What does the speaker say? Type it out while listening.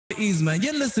ease, man.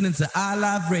 You're listening to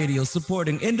iLive Radio,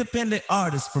 supporting independent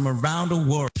artists from around the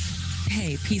world.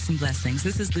 Hey, peace and blessings.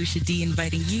 This is Lucia D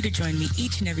inviting you to join me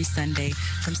each and every Sunday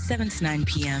from 7 to 9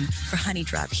 p.m. for Honey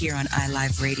Drop here on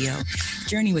iLive Radio.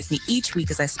 Journey with me each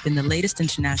week as I spin the latest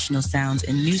international sounds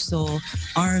in new soul,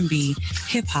 R&B,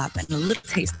 hip-hop, and a little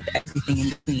taste of everything in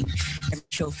between. Every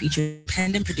show features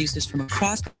independent producers from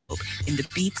across the globe in the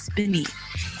beats beneath,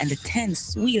 and the 10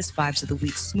 sweetest vibes of the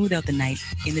week smooth out the night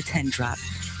in the 10 Drop.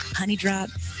 Honey Drop,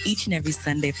 each and every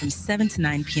Sunday from 7 to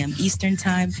 9 p.m. Eastern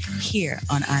Time, here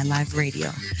on iLive Radio.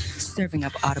 Serving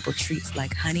up audible treats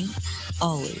like honey,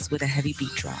 always with a heavy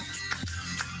beat drop.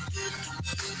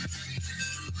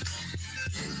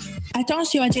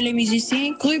 Attention à tous les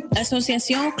musiciens, groupes,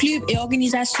 associations, clubs et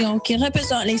organisations qui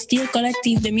représentent les styles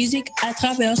collectifs de musique à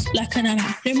travers le Canada.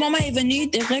 Le moment est venu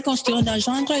de reconstruire nos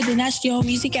genres de nations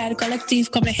musicales collectives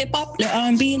comme le hip-hop, le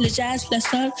R&B, le jazz, le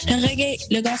soul, le reggae,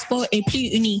 le gospel et plus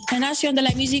unis. La Nation de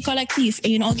la musique collective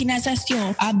est une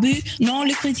organisation à but non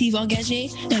lucratif engagée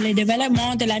dans le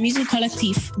développement de la musique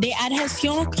collective. Des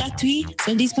adhésions gratuites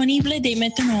sont disponibles dès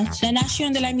maintenant. La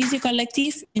Nation de la musique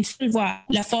collective, une seule voix,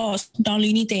 la force dans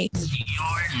l'unité. Your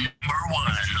number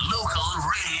one local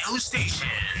radio station.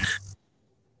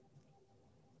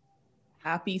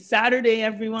 Happy Saturday,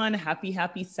 everyone.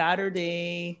 Happy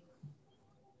Saturday.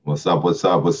 What's up?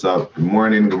 Good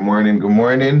morning.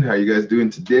 How are you guys doing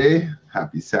today?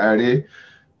 Happy Saturday.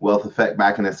 Wealth Effect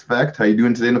back in effect. How are you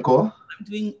doing today, Nicolle? I'm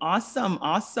doing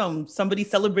awesome. Somebody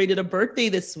celebrated a birthday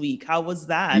this week. How was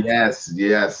that?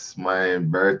 Yes. My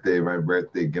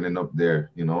birthday, getting up there,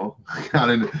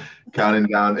 counting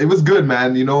down. It was good,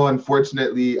 man.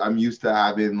 Unfortunately, I'm used to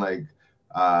having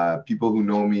people who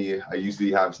know me. I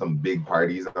usually have some big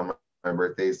parties on my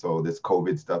birthday. So this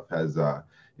COVID stuff has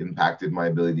impacted my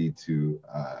ability to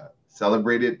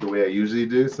celebrate it the way I usually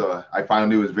do. So I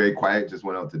found it was very quiet, just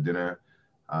went out to dinner.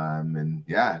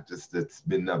 It's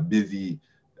been a busy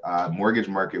mortgage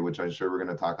market, which I'm sure we're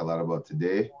going to talk a lot about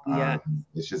today. Yeah.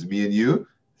 It's just me and you.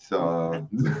 So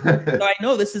I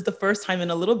know this is the first time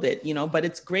in a little bit, but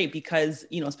it's great because,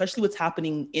 especially what's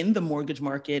happening in the mortgage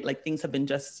market, like things have been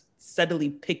just steadily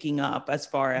picking up as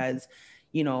far as,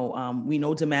 we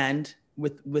know demand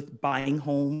with buying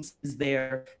homes is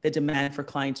there, the demand for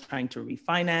clients trying to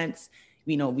refinance.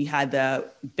 We had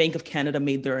the Bank of Canada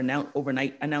made their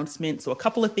overnight announcement. So a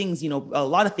couple of things, a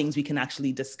lot of things we can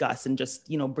actually discuss and just,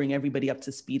 bring everybody up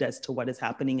to speed as to what is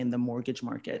happening in the mortgage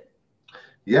market.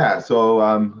 Yeah. So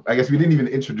I guess we didn't even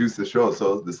introduce the show.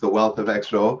 So this is the Wealth Effect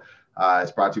Show.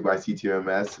 It's brought to you by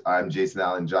CTMS. I'm Jason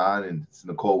Allen John and it's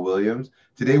Nicolle Williams.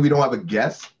 Today we don't have a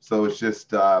guest. So it's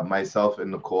just myself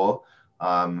and Nicolle.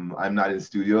 I'm not in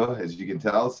studio, as you can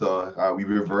tell. So we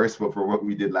reversed for what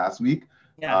we did last week.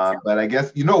 Yeah. But I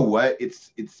guess, you know what?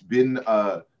 It's been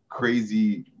a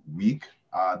crazy week.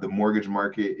 The mortgage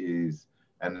market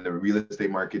and the real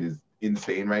estate market is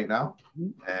insane right now.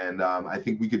 And I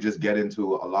think we could just get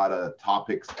into a lot of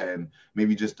topics and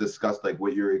maybe just discuss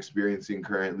what you're experiencing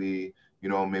currently.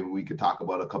 Maybe we could talk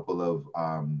about a couple of,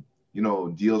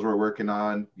 deals we're working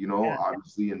on,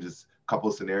 obviously, and just a couple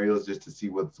of scenarios just to see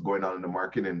what's going on in the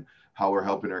market and how we're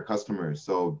helping our customers.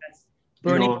 So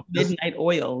burning midnight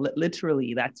oil,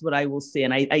 literally, that's what I will say.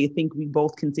 And I think we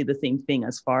both can say the same thing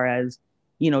as far as,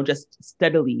 just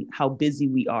steadily how busy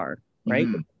we are, right?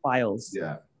 With files.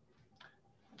 Yeah.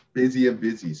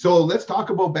 Busy. So let's talk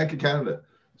about Bank of Canada.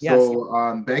 Yes.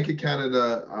 So Bank of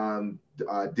Canada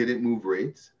didn't move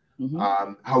rates.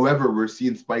 However, we're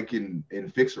seeing spike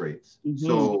in fixed rates.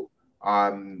 So,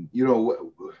 when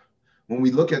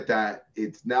we look at that,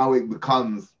 it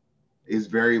becomes is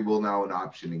variable now an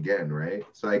option again, right?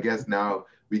 So I guess now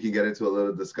we can get into a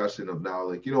little discussion of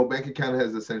now, Bank of Canada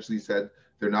has essentially said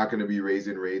they're not going to be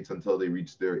raising rates until they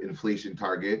reach their inflation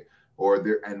target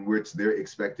which they're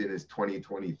expecting is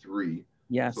 2023.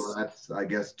 Yes. So that's, I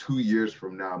guess, 2 years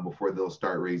from now before they'll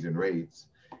start raising rates.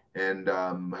 And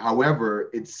however,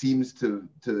 it seems to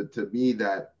me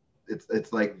that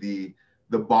it's like the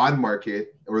bond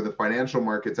market or the financial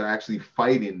markets are actually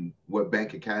fighting what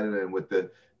Bank of Canada and what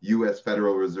the U.S.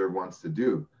 Federal Reserve wants to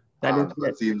do.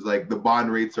 It seems like the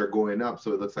bond rates are going up,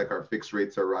 so it looks like our fixed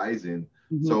rates are rising.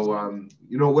 So,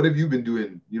 what have you been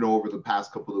doing, over the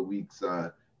past couple of weeks,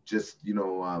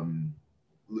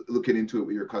 looking into it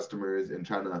with your customers and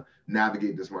trying to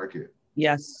navigate this market?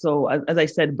 Yes. So as I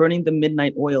said, burning the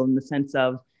midnight oil in the sense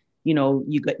of,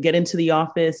 you get into the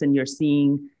office and you're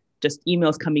seeing just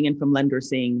emails coming in from lenders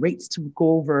saying rates to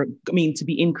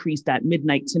be increased at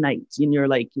midnight tonight. And you're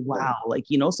like, wow,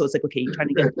 so it's like, okay, you're trying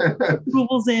to get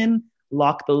approvals in.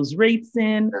 lock those rates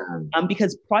in.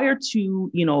 Because prior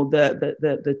to, you know,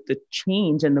 the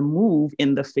change and the move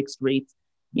in the fixed rates,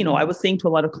 you know, I was saying to a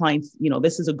lot of clients, you know,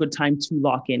 this is a good time to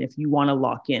lock in if you want to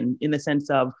lock in the sense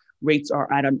of rates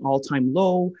are at an all-time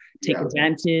low, take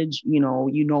advantage, you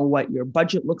know what your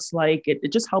budget looks like.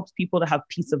 It just helps people to have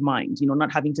peace of mind, you know,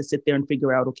 not having to sit there and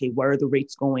figure out, okay, where are the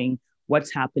rates going?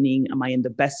 What's happening? Am I in the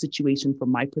best situation for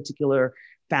my particular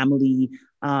family?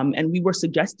 And we were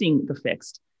suggesting the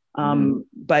fixed.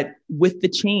 But with the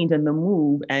change and the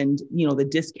move and, you know, the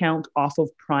discount off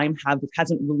of prime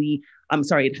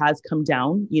it has come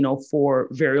down, you know, for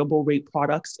variable rate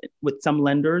products with some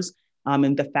lenders.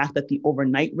 And the fact that the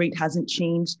overnight rate hasn't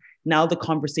changed. Now the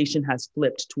conversation has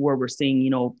flipped to where we're saying, you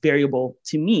know, variable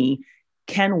to me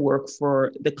can work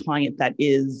for the client that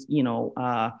is, you know,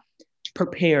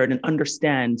 prepared and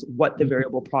understands what the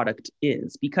variable product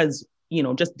is, because, you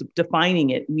know, just defining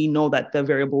it, we know that the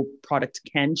variable product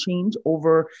can change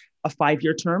over a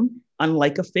 5-year term,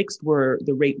 unlike a fixed where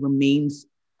the rate remains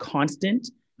constant.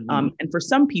 And for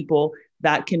some people,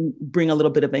 that can bring a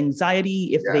little bit of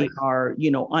anxiety if they are,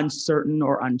 you know, uncertain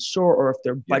or unsure, or if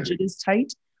their budget is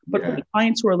tight. But for the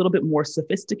clients who are a little bit more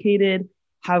sophisticated,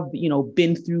 have, you know,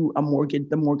 been through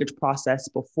the mortgage process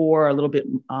before, a little bit,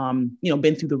 you know,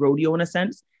 been through the rodeo in a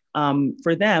sense.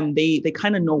 For them, they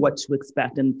kind of know what to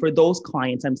expect. And for those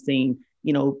clients, I'm saying,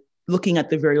 you know, looking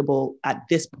at the variable at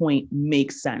this point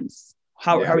makes sense.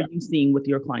 How are you seeing with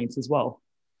your clients as well?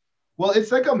 Well,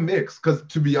 it's like a mix, because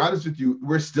to be honest with you,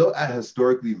 we're still at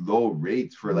historically low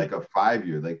rates for like a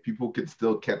 5-year. Like people could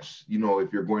still catch, you know,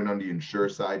 if you're going on the insure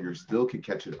side, you still could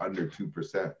catch it under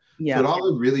 2%. Yeah. So it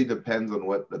all really depends on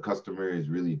what the customer is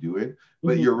really doing.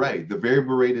 But you're right. The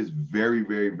variable rate is very,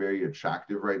 very, very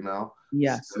attractive right now.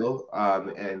 Yes. Still.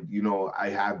 And, you know, I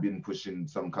have been pushing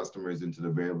some customers into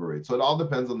the variable rate. So it all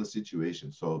depends on the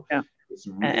situation. So it's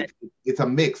a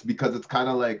mix, because it's kind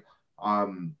of like,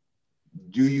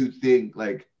 do you think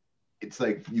like it's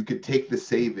like you could take the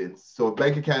savings? So if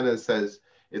Bank of Canada says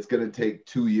it's going to take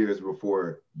 2 years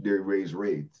before they raise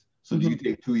rates, so do you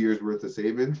take 2 years worth of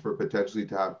savings for potentially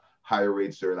to have higher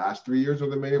rates their last 3 years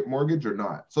of the mortgage or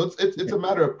not? So it's a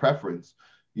matter of preference,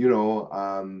 you know.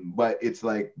 But it's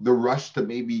like the rush to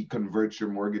maybe convert your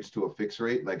mortgage to a fixed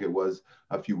rate like it was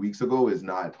a few weeks ago is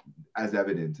not as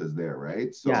evident as there,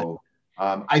 right? So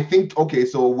I think, okay,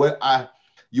 so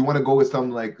you want to go with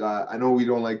something like, I know we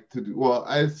don't like to do, well,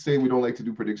 I'd say we don't like to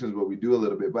do predictions, but we do a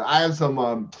little bit. But I have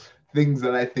some things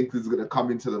that I think is going to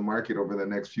come into the market over the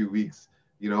next few weeks,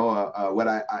 you know, what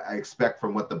I expect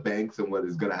from what the banks and what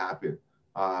is going to happen.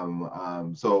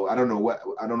 So I don't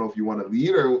know if you want to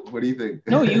lead, or what do you think?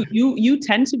 No, you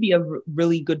tend to be a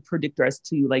really good predictor as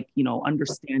to, like, you know,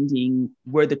 understanding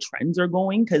where the trends are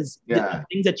going, because the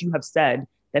things that you have said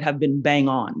that have been bang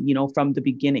on, you know, from the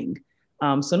beginning.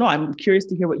 So no, I'm curious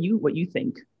to hear what you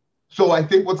think. So I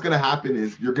think what's going to happen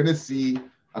is you're going to see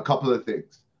a couple of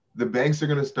things. The banks are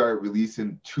going to start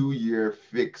releasing 2-year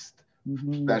fixed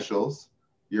specials.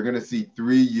 You're going to see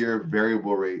 3-year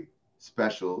variable rate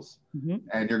specials,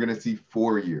 and you're going to see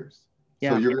 4 years.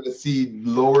 So you're going to see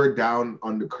lower down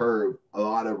on the curve a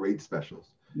lot of rate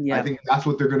specials. I think that's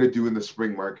what they're going to do in the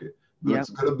spring market. It's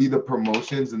going to be the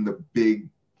promotions and the big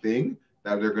thing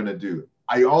that they're going to do.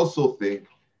 I also think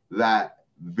that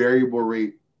variable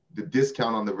rate, the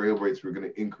discount on the variable rates, we're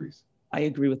going to increase. I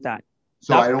agree with that.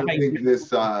 So I don't think this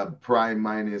prime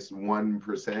minus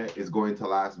 1% is going to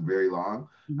last very long.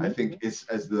 I think it's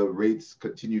as the rates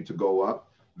continue to go up,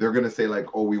 they're going to say like,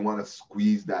 oh, we want to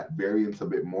squeeze that variance a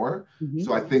bit more.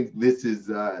 So I think this is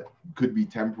could be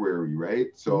temporary, right?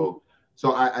 So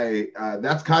I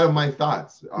that's kind of my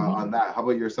thoughts on that. How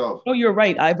about yourself? Oh, you're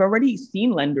right. I've already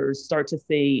seen lenders start to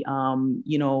say,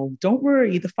 you know, don't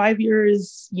worry, the 5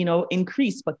 years, you know,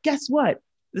 increase. But guess what?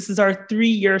 This is our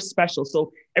 3-year special.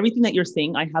 So everything that you're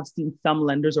saying, I have seen some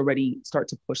lenders already start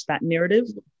to push that narrative.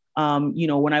 You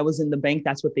know, when I was in the bank,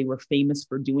 that's what they were famous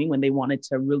for doing when they wanted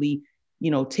to really, you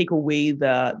know, take away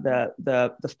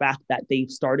the fact that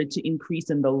they've started to increase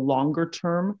in the longer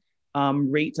term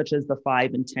rate, such as the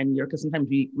 5 and 10 year, because sometimes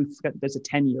we forget that there's a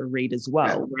 10-year rate as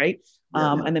well, right?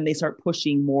 And then they start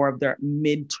pushing more of their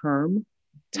midterm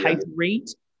type rate,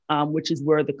 which is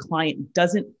where the client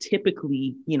doesn't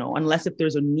typically, you know, unless if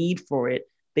there's a need for it,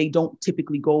 they don't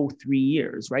typically go 3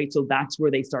 years, right? So that's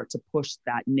where they start to push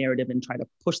that narrative and try to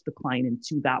push the client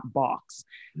into that box.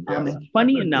 And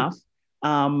funny enough,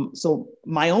 so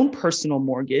my own personal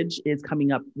mortgage is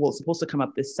coming up, well, it's supposed to come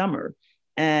up this summer.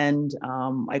 And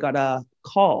I got a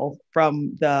call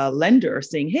from the lender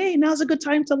saying, hey, now's a good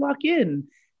time to lock in.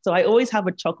 So I always have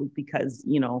a chuckle because,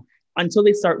 you know, until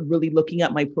they start really looking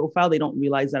at my profile, they don't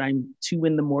realize that I'm too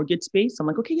in the mortgage space. I'm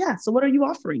like, okay, yeah. So what are you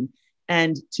offering?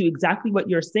 And to exactly what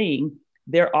you're saying,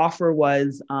 their offer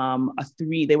was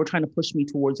they were trying to push me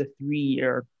towards a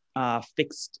 3-year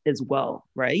fixed as well,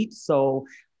 right? So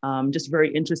just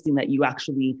very interesting that you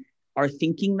actually are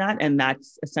thinking that. And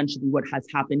that's essentially what has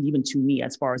happened even to me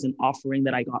as far as an offering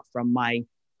that I got from my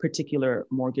particular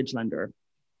mortgage lender.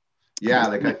 Yeah,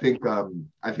 like I think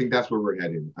that's where we're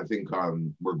heading. I think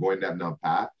we're going down that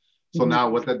path. So now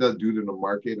what that does do to the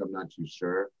market, I'm not too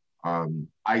sure. I'm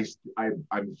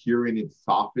hearing it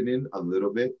softening a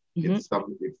little bit in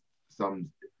some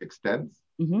extent.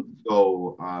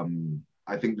 So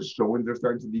I think the showings are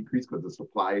starting to decrease because the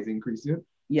supply is increasing.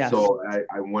 Yeah. So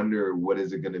I wonder what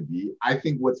is it going to be. I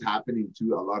think what's happening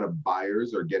too, a lot of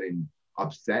buyers are getting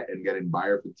upset and getting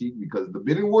buyer fatigue because the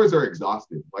bidding wars are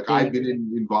exhausting. Like I've been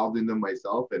involved in them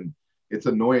myself, and it's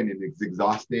annoying and it's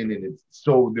exhausting, and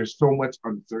there's so much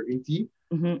uncertainty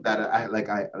that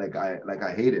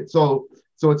I hate it. So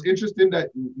it's interesting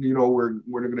that we're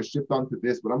going to shift onto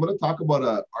this, but I'm going to talk about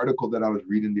an article that I was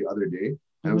reading the other day,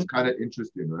 and it was kind of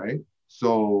interesting, right?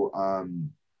 So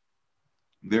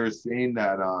they're saying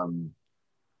that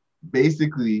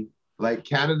basically, like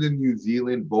Canada and New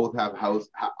Zealand both have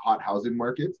hot housing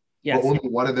markets, but only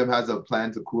one of them has a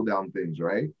plan to cool down things,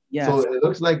 right? Yes. So it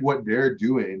looks like what they're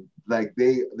doing, like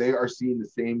they are seeing the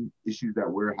same issues that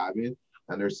we're having,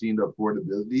 and they're seeing the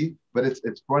affordability. But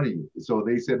it's funny. So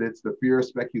they said it's the fear of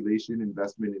speculation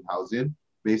investment in housing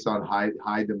based on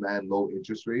high demand, low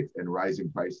interest rates, and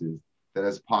rising prices that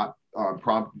has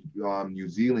prompted New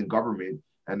Zealand government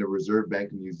and the Reserve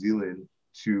Bank of New Zealand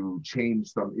to change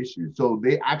some issues. So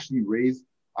they actually raised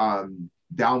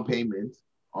down payments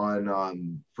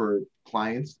on for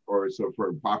clients for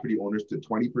property owners to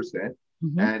 20%,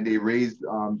 and they raised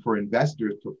for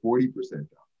investors to 40% down.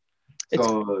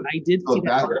 So I did see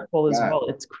that article as well.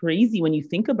 It's crazy when you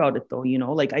think about it, though.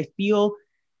 Like I feel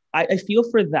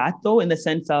for that though, in the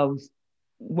sense of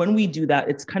when we do that,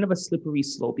 it's kind of a slippery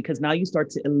slope because now you start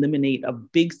to eliminate a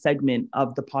big segment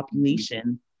of the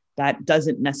population that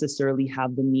doesn't necessarily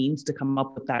have the means to come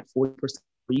up with that 40% or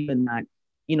even that,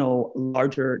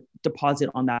 larger deposit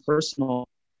on that personal,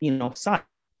 side.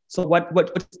 So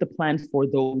what's the plan for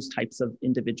those types of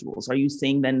individuals? Are you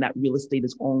saying then that real estate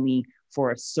is only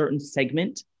for a certain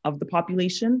segment of the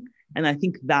population? And I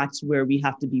think that's where we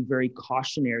have to be very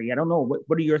cautionary. I don't know.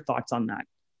 What are your thoughts on that?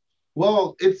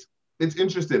 Well, it's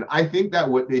interesting. I think that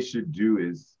what they should do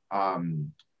is,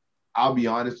 I'll be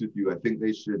honest with you, I think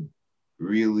they should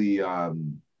really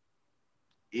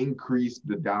increase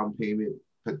the down payment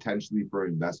potentially for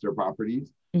investor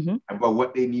properties. But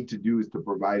what they need to do is to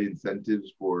provide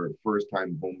incentives for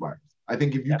first-time home buyers. I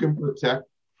think if you can protect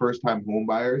first-time home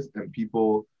buyers and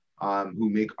people who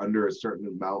make under a certain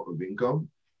amount of income,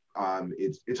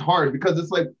 it's hard because it's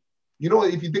like,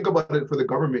 if you think about it for the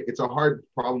government, it's a hard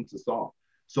problem to solve.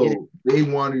 So they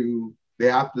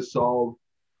have to solve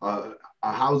a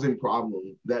housing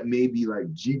problem that may be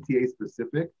like GTA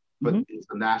specific, but it's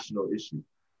a national issue.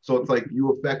 So it's like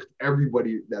you affect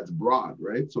everybody that's broad,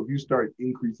 right? So if you start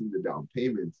increasing the down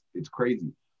payments, it's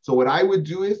crazy. So what I would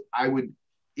do is I would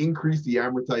increase the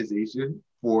amortization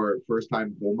for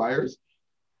first-time home buyers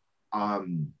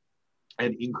and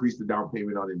increase the down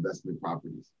payment on investment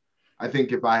properties. I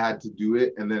think if I had to do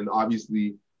it, and then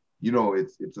obviously,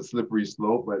 it's a slippery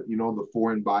slope, but the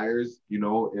foreign buyers,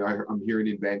 I'm hearing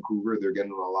in Vancouver, they're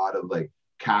getting a lot of like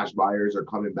cash buyers are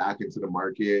coming back into the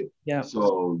market. Yeah.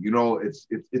 So, it's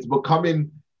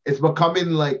becoming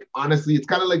like, honestly, it's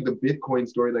kind of like the Bitcoin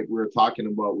story, like we were talking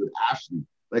about with Ashley.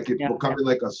 Like it's becoming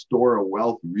like a store of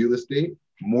wealth real estate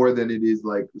more than it is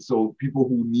like, so people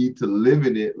who need to live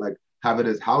in it, like have it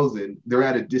as housing, they're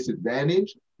at a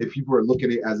disadvantage if people are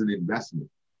looking at it as an investment.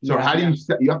 So how do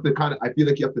you have to I feel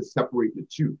like you have to separate the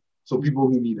two. So people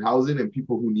who need housing and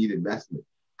people who need investment,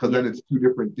 because then it's two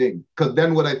different things. Because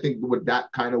then what I think what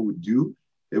that kind of would do,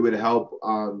 it would help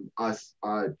us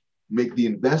make the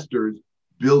investors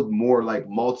build more like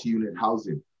multi-unit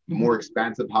housing, more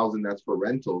expansive housing that's for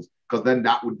rentals, because then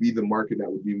that would be the market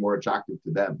that would be more attractive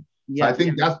to them. So I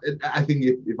think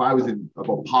if I was a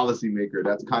policymaker,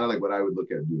 that's kind of like what I would look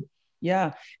at doing.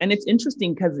 Yeah. And it's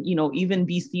interesting because, even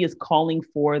BC is calling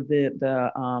for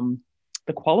the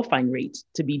qualifying rate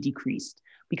to be decreased,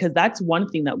 because that's one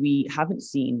thing that we haven't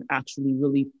seen actually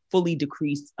really fully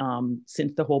decrease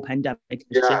since the whole pandemic.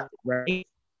 Shifted, right?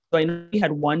 So I know we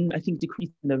had one, I think,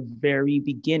 decrease in the very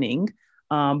beginning,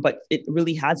 but it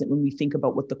really hasn't when we think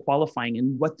about what the qualifying,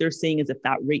 and what they're saying is if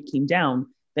that rate came down,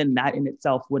 then that in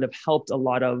itself would have helped a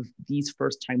lot of these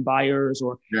first-time buyers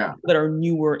or that are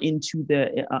newer into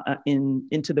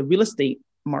the real estate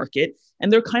market.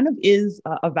 And there kind of is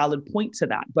a valid point to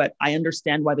that. But I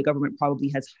understand why the government probably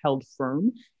has held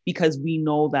firm, because we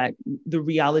know that the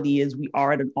reality is we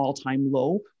are at an all-time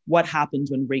low. What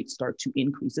happens when rates start to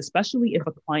increase, especially if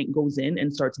a client goes in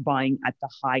and starts buying at the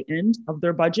high end of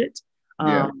their budget?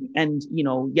 And,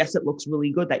 yes, it looks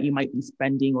really good that you might be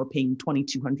spending or paying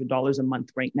 $2,200 a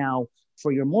month right now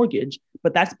for your mortgage,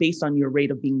 but that's based on your rate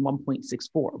of being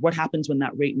 1.64. What happens when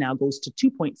that rate now goes to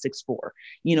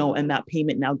 2.64, and that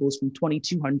payment now goes from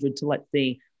 2,200 to, let's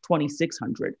say,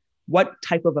 2,600? What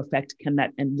type of effect can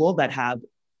that and will that have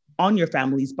on your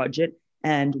family's budget?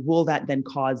 And will that then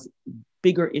cause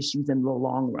bigger issues in the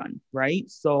long run, right?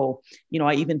 So,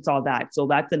 I even saw that. So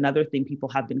that's another thing people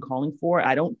have been calling for.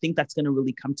 I don't think that's going to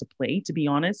really come to play, to be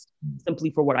honest,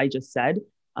 simply for what I just said.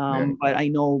 But I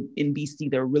know in BC,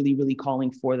 they're really, really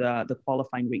calling for the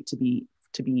qualifying rate to be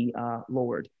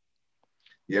lowered.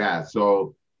 Yeah.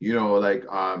 So,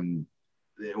 on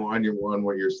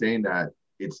what you're saying, that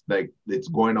it's like, it's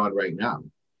going on right now.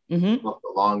 Mm-hmm.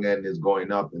 The long end is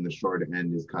going up and the short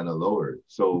end is kind of lower.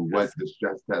 So what the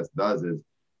stress test does is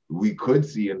we could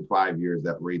see in 5 years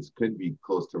that rates could be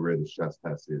close to where the stress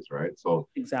test is, right? So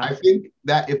I think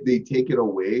that if they take it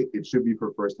away, it should be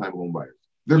for first-time home buyers.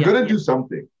 They're going to do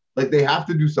something. Like, they have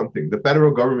to do something. The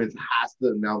federal government has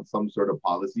to announce some sort of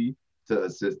policy to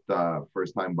assist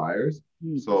first-time buyers.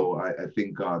 Mm-hmm. So I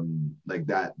think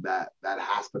that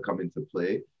has to come into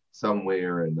play some way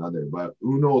or another, but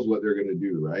who knows what they're going to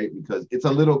do, right? Because it's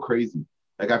a little crazy.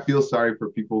 Like, I feel sorry for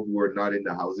people who are not in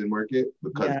the housing market,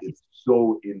 because it's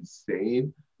so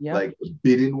insane. Like,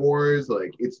 bidding wars,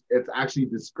 like it's actually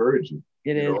discouraging.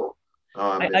 It is.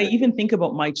 I even think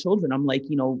about my children. I'm like,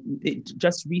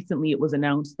 just recently it was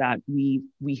announced that we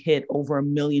hit over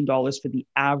 $1 million for the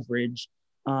average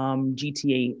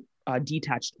GTA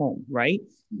detached home, right?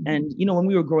 Mm-hmm. And when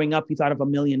we were growing up, you thought of $1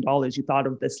 million, you thought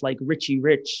of this like Richie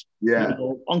Rich,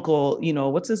 uncle,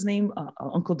 what's his name?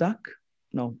 Uncle Duck?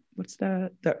 No, what's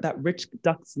that rich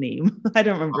duck's name? I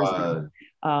don't remember his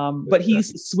name. But he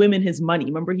used to swim in his money.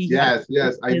 Remember Yes,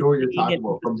 I know what you're talking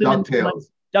about, from DuckTales.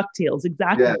 DuckTales,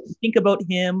 exactly. Yes. You think about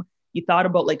him, you thought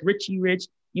about like Richie Rich,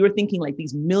 you were thinking like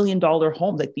these $1 million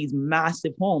homes, like these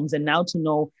massive homes. And now to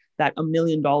know that $1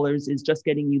 million is just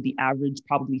getting you the average,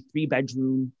 probably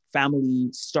 3-bedroom family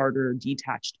starter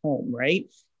detached home, right?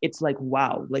 It's like,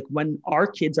 wow, like when our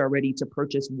kids are ready to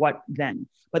purchase, what then?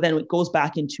 But then it goes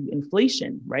back into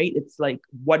inflation, right? It's like,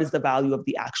 what is the value of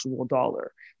the actual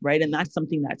dollar, right? And that's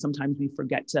something that sometimes we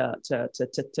forget to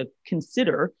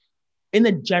consider in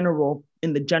the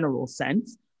general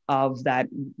sense of that,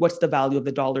 what's the value of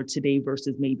the dollar today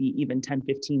versus maybe even 10,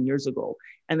 15 years ago.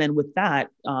 And then with that,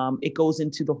 it goes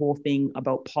into the whole thing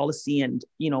about policy and,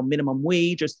 minimum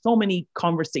wage. There's so many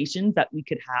conversations that we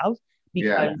could have,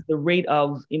 because the rate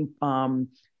of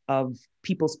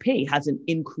people's pay hasn't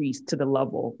increased to the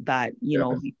level that,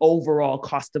 the overall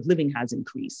cost of living has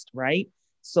increased, right?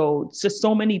 So it's just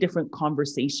so many different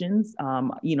conversations.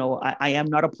 I am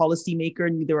not a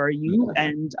policymaker, neither are you.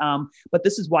 And but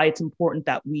this is why it's important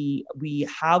that we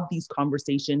have these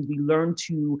conversations. We learn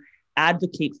to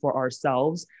advocate for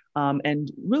ourselves.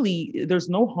 And really, there's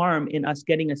no harm in us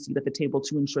getting a seat at the table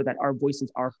to ensure that our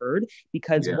voices are heard,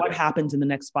 because what happens in the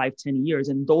next 5-10 years,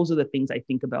 and those are the things I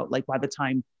think about, like by the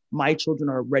time my children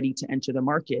are ready to enter the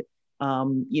market,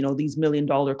 these $1 million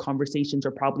conversations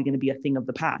are probably going to be a thing of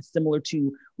the past, similar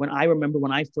to when I remember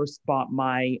when I first bought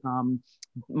my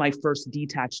first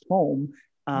detached home.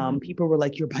 People were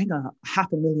like, you're buying a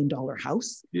 $500,000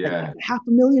 house? Like,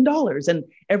 $500,000. And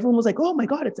everyone was like, oh my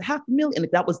God, it's $500,000. And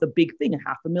that was the big thing,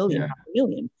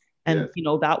 $500,000. And,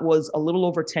 that was a little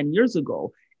over 10 years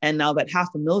ago. And now that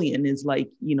 $500,000 is like,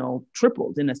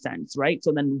 tripled in a sense, right?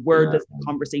 So then where does the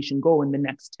conversation go in the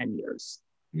next 10 years?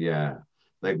 Yeah.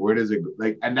 Like, where does it,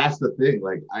 like, and that's the thing,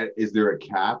 like, is there a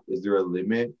cap? Is there a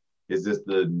limit? Is this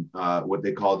the, what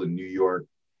they call the New York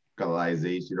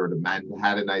colonization or the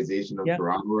Manhattanization of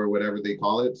Toronto or whatever they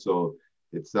call it? So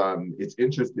it's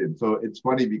interesting. So it's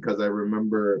funny because I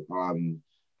remember, when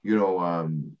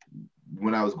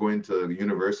I was going to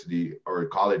university or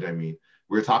college, we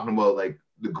were talking about like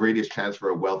the greatest transfer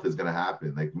of wealth is going to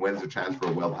happen. Like, when's the transfer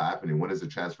of wealth happening? When is the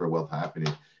transfer of wealth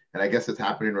happening? And I guess it's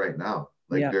happening right now.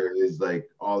 Like there is like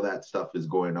all that stuff is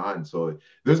going on. So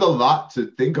there's a lot to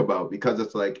think about, because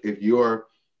it's like, if you're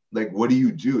like, what do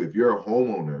you do if you're a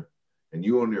homeowner and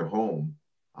you own your home?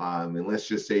 And let's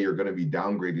just say you're going to be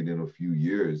downgraded in a few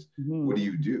years. What do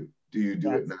you do? Do you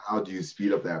do it now? Do you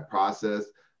speed up that process?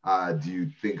 Do you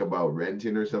think about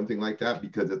renting or something like that?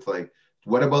 Because it's like,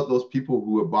 what about those people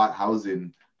who have bought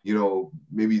housing, you know,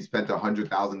 maybe spent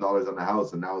 $100,000 on the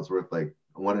house and now it's worth like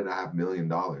 $1.5 million.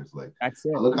 Like, that's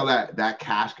it. Look how that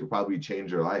cash could probably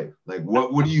change your life. Like,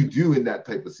 what do you do in that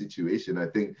type of situation? I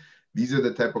think these are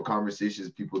the type of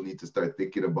conversations people need to start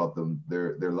thinking about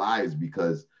their lives,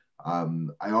 because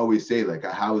I always say, like,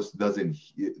 a house doesn't,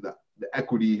 the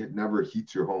equity never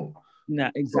heats your home. No,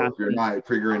 exactly. So if you're not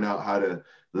figuring out how to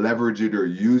leverage it or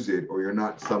use it, or you're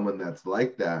not someone that's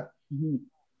like that,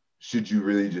 should you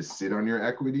really just sit on your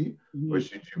equity, or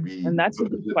should you be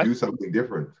do something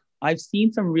different? I've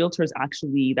seen some realtors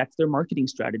actually, that's their marketing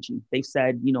strategy. They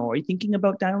said, you know, are you thinking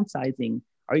about downsizing?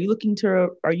 Are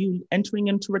you entering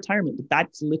into retirement?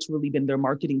 That's literally been their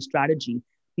marketing strategy,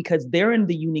 because they're in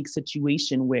the unique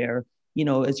situation where, you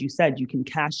know, as you said, you can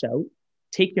cash out,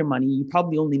 take your money. You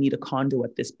probably only need a condo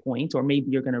at this point, or maybe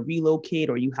you're going to relocate,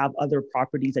 or you have other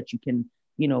properties that you can,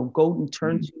 you know, go and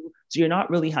turn to. So you're not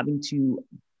really having to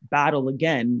battle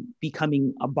again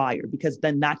becoming a buyer, because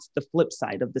then that's the flip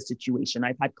side of the situation.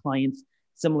 I've had clients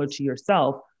similar to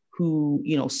yourself who,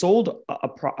 you know, sold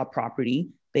a property.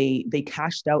 They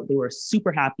cashed out. They were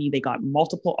super happy. They got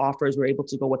multiple offers, were able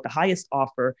to go with the highest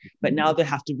offer, but now they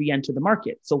have to re-enter the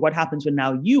market. So what happens when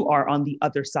now you are on the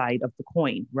other side of the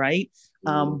coin, right?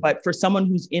 But for someone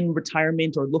who's in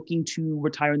retirement or looking to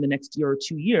retire in the next year or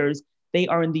 2 years, they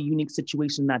are in the unique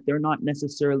situation that they're not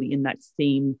necessarily in that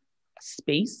same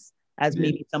space as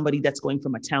maybe somebody that's going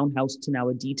from a townhouse to now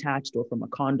a detached, or from a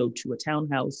condo to a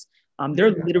townhouse.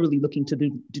 They're literally looking to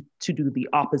do the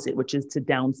opposite, which is to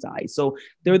downsize. So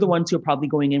they're the ones who are probably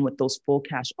going in with those full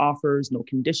cash offers, no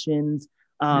conditions.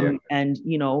 And,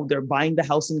 you know, they're buying the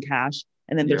house in cash,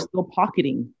 and then they're still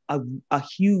pocketing a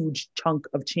huge chunk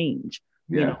of change,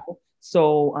 you know?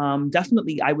 So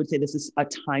definitely, I would say this is a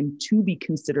time to be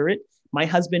considerate. My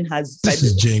husband has said this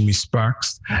is Jamie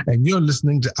Sparks, and you're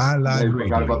listening to iLive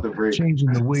Radio,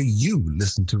 changing the way you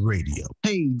listen to radio.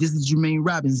 Hey, this is Jermaine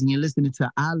Robbins, and you're listening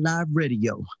to iLive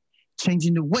Radio,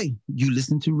 changing the way you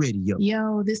listen to radio.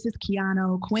 Yo, this is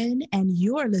Keanu Quinn, and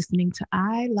you're listening to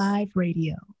iLive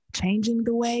Radio, changing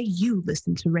the way you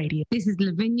listen to radio. This is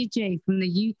Lavinia J from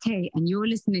the UK, and you're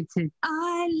listening to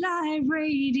iLive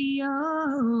Radio.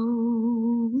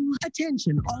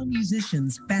 Attention, all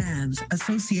musicians, bands,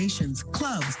 associations,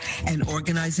 clubs, and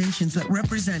organizations that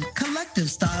represent collective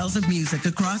styles of music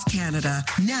across Canada.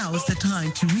 Now is the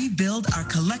time to rebuild our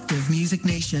collective music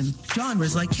nation.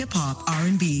 Genres like hip-hop,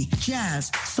 R&B, jazz,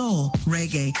 soul,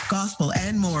 reggae, gospel,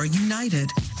 and more united.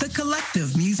 The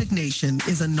Collective Music Nation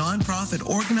is a non-profit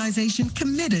organization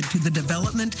committed to the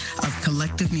development of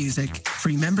collective music.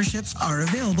 Free memberships are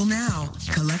available now.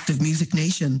 Collective Music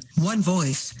Nation, one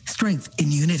voice, strength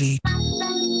in unity.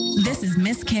 This is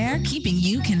Miss Care, keeping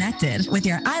you connected with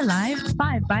your iLive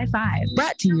 5x5.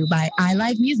 Brought to you by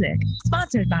iLive Music,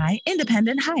 sponsored by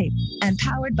Independent Hype, and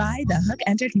powered by The Hook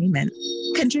Entertainment.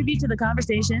 Contribute to the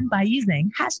conversation by using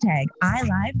hashtag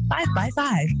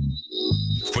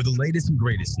iLive5x5. For the latest and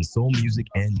greatest in soul music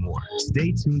and more,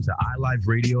 stay tuned to iLive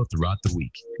Radio throughout the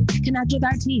week. Connect with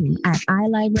our team at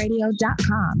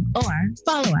iliveradio.com or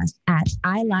follow us at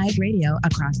iLive Radio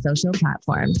across social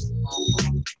platforms.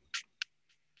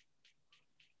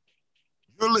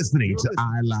 You're listening to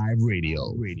iLive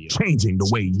Radio, changing the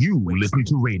way you listen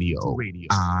to radio.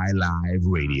 iLive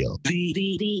Radio.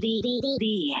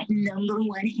 The number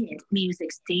one hit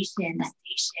music station.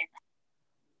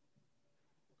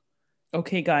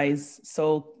 Okay, guys.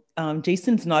 So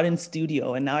Jason's not in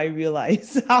studio, and now I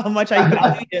realize how much I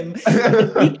value him.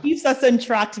 He keeps us on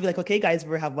track to be like, okay, guys,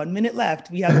 we have 1 minute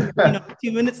left. We have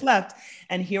 2 minutes left.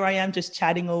 And here I am just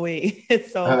chatting away.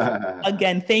 So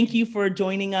again, thank you for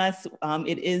joining us.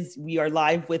 We are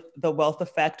live with The Wealth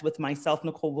Effect with myself,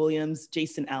 Nicolle Williams,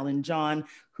 Jason Allen John,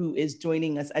 who is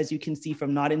joining us, as you can see,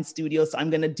 from not in studio. So I'm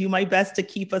going to do my best to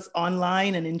keep us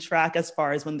online and in track as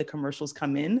far as when the commercials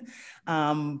come in.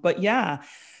 But yeah,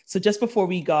 so just before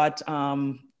we got,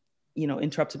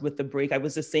 interrupted with the break, I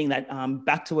was just saying that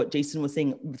back to what Jason was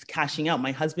saying with cashing out,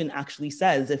 my husband actually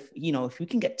says, if we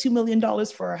can get $2 million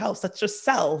for our house, let's just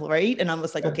sell, right? And I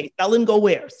was like, okay, sell and go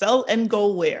where? Sell and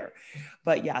go where?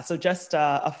 But yeah, so just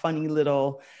a funny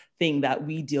little thing that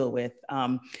we deal with.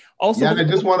 Also, and I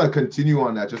just want to continue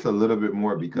on that just a little bit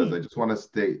more, because I just want to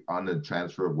stay on the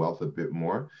transfer of wealth a bit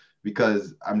more,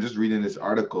 because I'm just reading this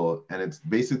article and it's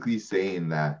basically saying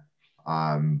that,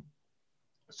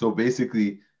 so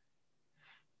basically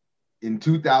in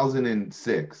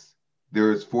 2006, there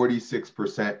was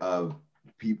 46% of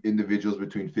individuals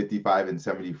between 55 and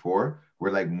 74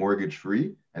 were like mortgage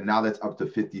free. And now that's up to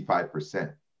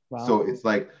 55%. Wow. So it's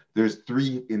like there's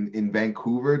in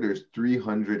Vancouver, there's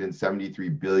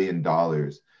 $373 billion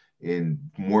in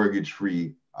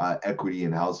mortgage-free equity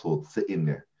in households sitting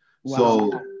there. Wow.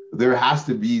 So there has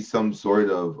to be some sort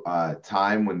of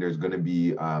time when there's going to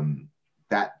be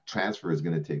that transfer is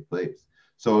going to take place.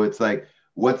 So it's like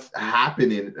what's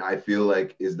happening, I feel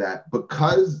like, is that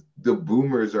because the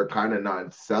boomers are kind of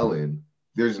not selling,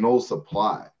 there's no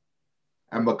supply.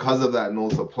 And because of that no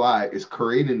supply, is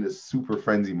creating this super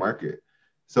frenzy market.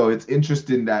 So it's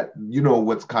interesting that, you know,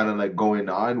 what's kind of like going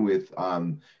on with,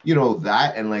 you know,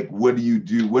 that, and like, what do you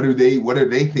do? What are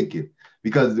they thinking?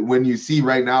 Because when you see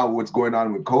right now what's going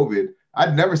on with COVID,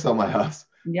 I'd never sell my house.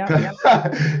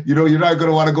 Yeah. You know, you're not going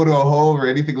to want to go to a home or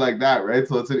anything like that, right?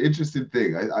 So it's an interesting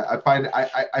thing.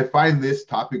 I find this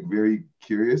topic very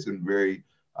curious and very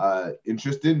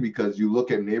interesting, because you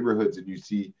look at neighborhoods and you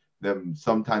see them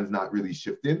sometimes not really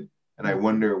shifting, and I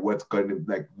wonder what's going to,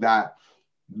 like, that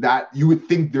you would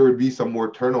think there would be some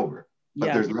more turnover,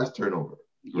 but there's less turnover,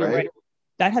 right?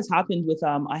 That has happened with,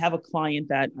 I have a client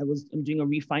that I'm doing a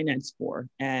refinance for,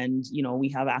 and, you know, we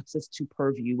have access to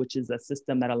Purview, which is a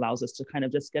system that allows us to kind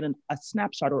of just get a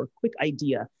snapshot or a quick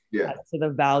idea as to the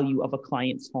value of a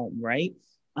client's home, right?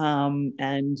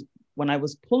 And when I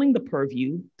was pulling the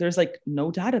Purview, there's like no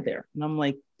data there. And I'm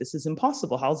like, this is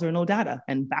impossible. How's there no data?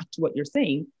 And back to what you're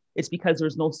saying, it's because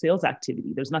there's no sales activity.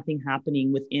 There's nothing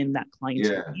happening within that client's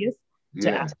radius to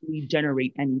actually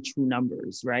generate any true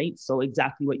numbers, right? So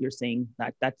exactly what you're saying,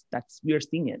 that's we're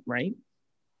seeing it, right?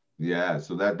 Yeah,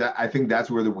 so that I think that's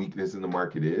where the weakness in the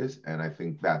market is, and I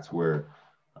think that's where,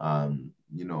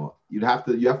 you know, you have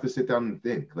to sit down and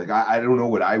think. Like I don't know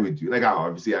what I would do. Like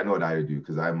obviously I know what I would do,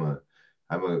 because I'm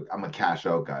a cash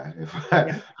out guy.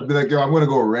 I'd be like, yo, I'm gonna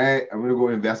go rent. I'm gonna go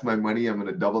invest my money. I'm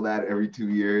gonna double that every 2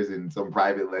 years in some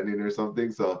private lending or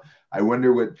something. So I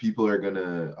wonder what people are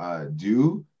gonna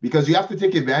do, because you have to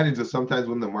take advantage of sometimes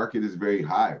when the market is very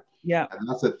high. Yeah, and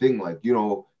that's the thing. Like, you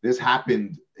know, this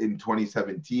happened in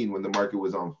 2017 when the market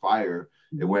was on fire.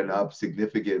 It went up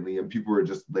significantly, and people were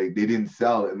just like, they didn't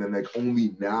sell, and then like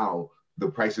only now the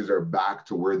prices are back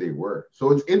to where they were.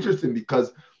 So it's interesting,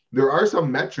 because there are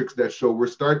some metrics that show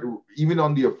even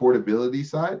on the affordability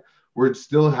side, we're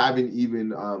still haven't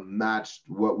even matched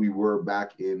what we were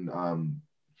back in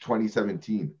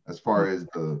 2017 as far as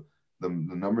the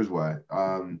numbers wise.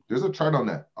 There's a chart on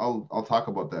that. I'll talk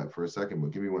about that for a second,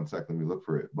 but give me 1 second. Let me look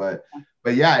for it. But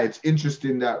yeah, it's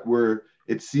interesting that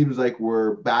it seems like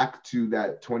we're back to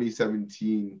that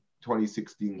 2017,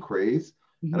 2016 craze.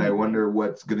 And I wonder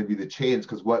what's going to be the change,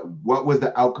 because what was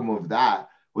the outcome of that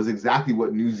was exactly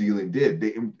what New Zealand did.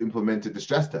 They implemented the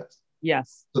stress test.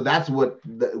 Yes. So that's what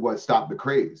stopped the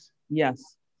craze. Yes.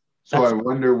 So I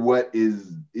wonder what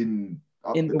is in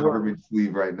the government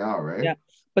sleeve right now, right? Yeah.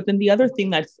 But then the other thing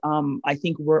that's, I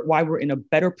think why we're in a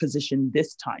better position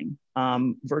this time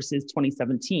versus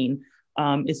 2017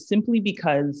 is simply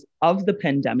because of the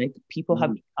pandemic. People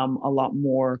have become a lot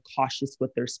more cautious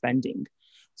with their spending.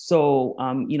 So,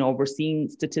 you know, we're seeing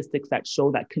statistics that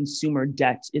show that consumer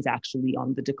debt is actually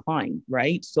on the decline,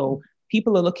 right? So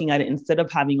people are looking at it, instead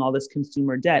of having all this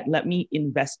consumer debt, let me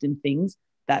invest in things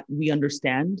that we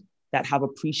understand, that have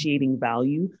appreciating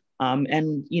value.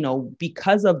 And, you know,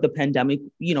 because of the pandemic,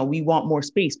 you know, we want more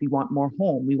space, we want more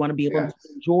home, we want to be able to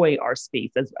enjoy our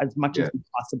space as much as we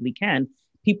possibly can.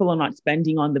 People are not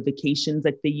spending on the vacations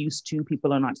that they used to.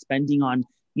 People are not spending on,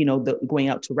 you know, going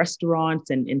out to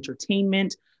restaurants and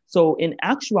entertainment. So in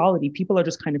actuality, people are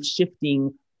just kind of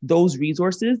shifting those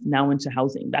resources now into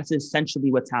housing. That's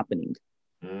essentially what's happening.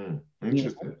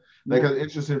 Interesting. Like an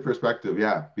interesting perspective.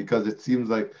 Yeah. Because it seems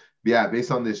like,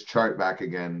 based on this chart back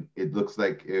again, it looks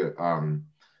like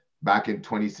back in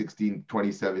 2016,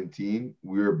 2017,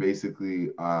 we were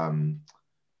basically,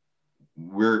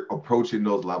 we're approaching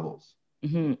those levels.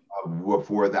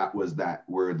 Before that was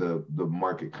where the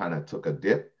market kind of took a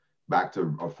dip back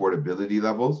to affordability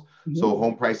levels. So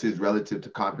home prices relative to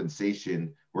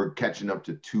compensation were catching up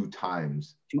to 2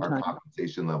 times our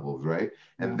compensation levels, right?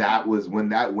 And that was when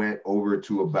that went over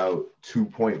to about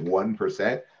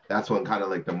 2.1%. That's when kind of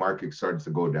like the market started to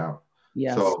go down.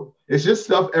 Yes. So it's just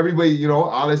stuff everybody, you know,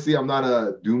 honestly, I'm not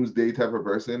a doomsday type of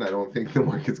person. I don't think the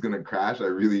market's going to crash. I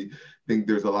really think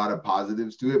there's a lot of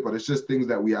positives to it, but it's just things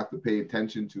that we have to pay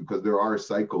attention to, because there are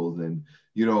cycles. And,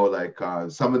 you know, like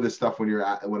some of the stuff when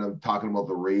I'm talking about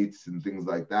the rates and things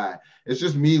like that, it's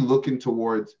just me looking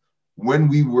towards when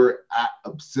we were at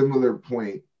a similar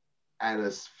point at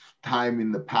a time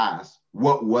in the past,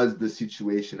 what was the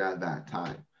situation at that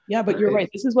time? Yeah, but you're right.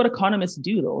 This is what economists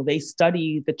do, though. They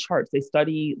study the charts. They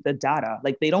study the data.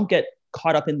 Like, they don't get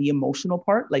caught up in the emotional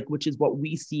part, like, which is what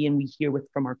we see and we hear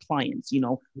from our clients,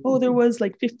 oh, there was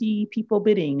like 50 people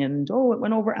bidding and, oh, it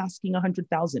went over asking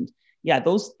 100,000. Yeah,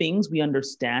 those things we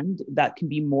understand that can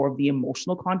be more of the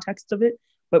emotional context of it.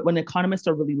 But when economists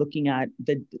are really looking at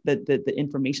the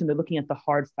information, they're looking at the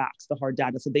hard facts, the hard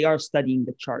data. So they are studying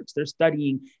the charts. They're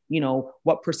studying,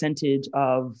 what percentage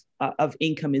of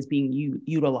income is being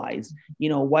utilized.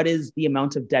 What is the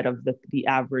amount of debt of the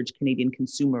average Canadian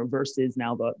consumer versus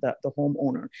now the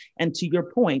homeowner. And to your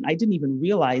point, I didn't even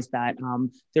realize that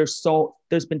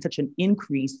there's been such an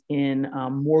increase in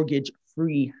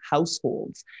mortgage-free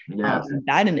households. Yes. And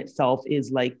that in itself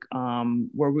is like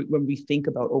when we think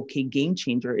about, okay, game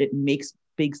changer, it makes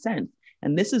big sense.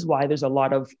 And this is why there's a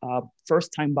lot of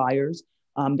first-time buyers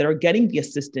that are getting the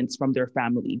assistance from their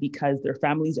family, because their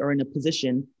families are in a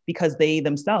position, because they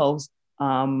themselves,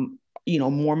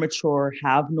 more mature,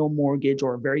 have no mortgage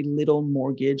or very little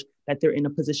mortgage, that they're in a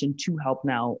position to help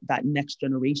now that next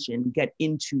generation get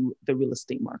into the real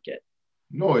estate market.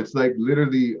 No, it's like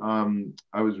literally,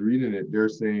 I was reading it. They're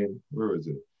saying, where was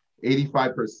it?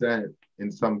 85%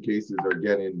 in some cases are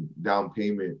getting down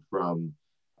payment from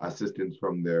assistance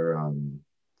from their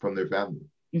family.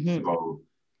 Mm-hmm. So,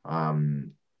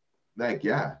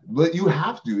 yeah, but you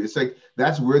have to. It's like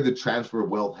that's where the transfer of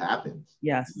wealth happens.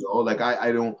 Yes. Like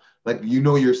I don't like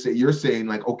you're saying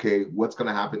like, okay, what's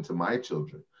gonna happen to my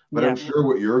children? But I'm sure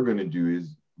what you're gonna do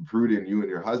is, Prudent, you and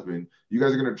your husband, you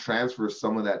guys are going to transfer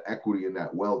some of that equity and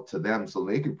that wealth to them so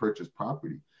they can purchase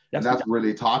property. And that's where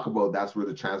they talk about, that's where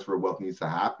the transfer of wealth needs to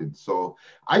happen. So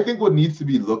I think what needs to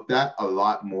be looked at a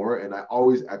lot more, and I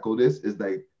always echo this, is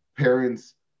like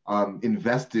parents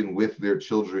investing with their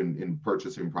children in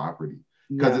purchasing property.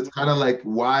 Because it's kind of like,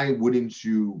 why wouldn't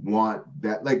you want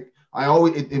that? Like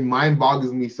it mind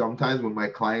boggles me sometimes when my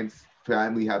clients'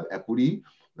 family have equity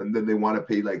and then they want to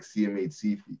pay like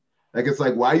CMHC fee. Like, it's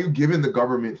like, why are you giving the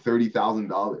government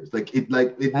 $30,000?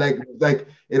 Like,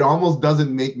 it almost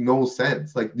doesn't make no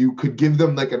sense. Like, you could give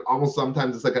them like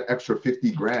sometimes it's like an extra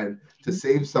 50 grand to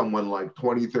save someone like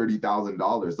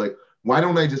 $20,000-$30,000. Like, why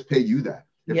don't I just pay you that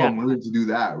if I'm willing to do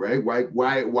that, right?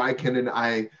 Why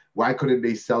couldn't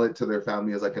they sell it to their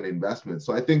family as like an investment?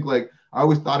 So I think like, I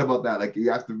always thought about that. Like,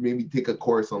 you have to maybe take a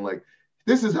course on like,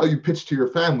 this is how you pitch to your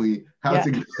family how to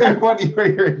get money for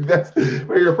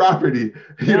your property.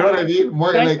 You know what I mean?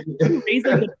 More like you raise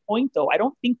a good point though. I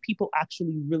don't think people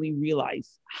actually really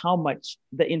realize how much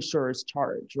the insurers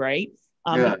charge, right?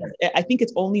 I think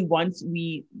it's only once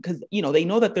because they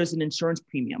know that there's an insurance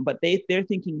premium, but they're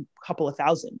thinking a couple of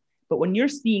thousand. But when you're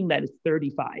seeing that it's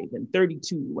 35 and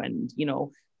 32 and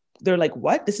they're like,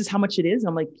 what? This is how much it is? And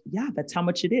I'm like, yeah, that's how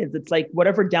much it is. It's like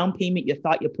whatever down payment you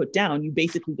thought you put down, you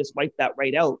basically just wipe that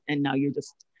right out. And now you're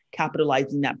just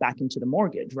capitalizing that back into the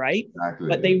mortgage, right? Exactly.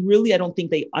 But they really, I don't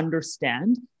think they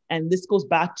understand. And this goes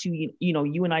back to,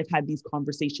 you and I've had these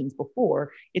conversations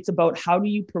before. It's about how do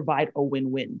you provide a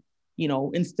win-win?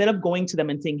 Instead of going to them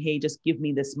and saying, hey, just give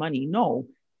me this money. No,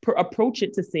 approach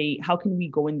it to say, how can we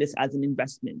go in this as an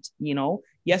investment?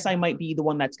 Yes, I might be the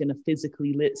one that's going to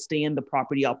physically stay in the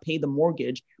property. I'll pay the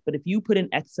mortgage. But if you put in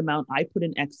X amount, I put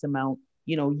in X amount,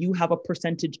 you have a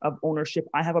percentage of ownership.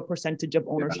 I have a percentage of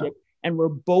ownership. And we're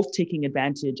both taking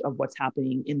advantage of what's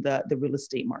happening in the real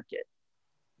estate market.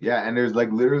 Yeah. And there's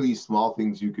like literally small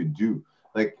things you could do.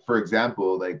 Like, for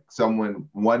example, like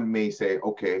one may say,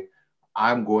 okay,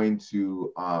 I'm going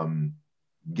to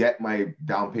get my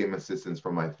down payment assistance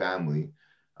from my family.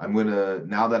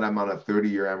 Now that I'm on a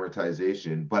 30-year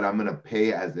amortization, but I'm going to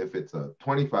pay as if it's a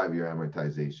 25-year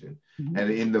amortization. Mm-hmm.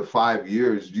 And in the 5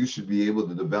 years, you should be able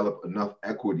to develop enough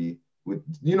equity with,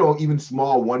 even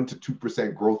small 1% to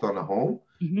 2% growth on a home,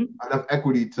 enough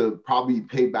equity to probably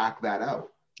pay back that out.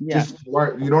 Yeah. Just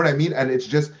smart, you know what I mean? And it's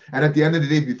just, and at the end of the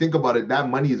day, if you think about it, that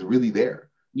money is really there.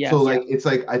 Yes. So like, it's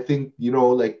like, I think,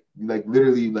 like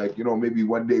literally like, maybe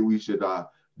one day we should,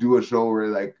 do a show where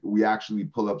like we actually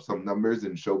pull up some numbers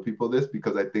and show people this,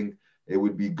 because I think it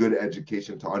would be good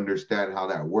education to understand how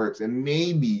that works. And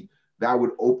maybe that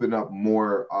would open up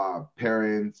more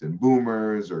parents and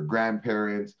boomers or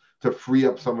grandparents to free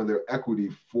up some of their equity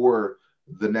for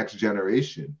the next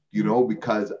generation,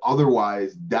 because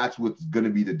otherwise that's what's going to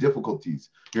be the difficulties.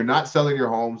 You're not selling your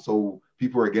home, so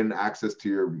people are getting access to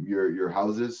your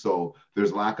houses. So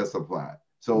there's lack of supply.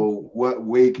 So what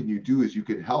way can you do is you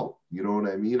can help, you know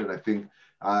what I mean? And I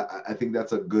think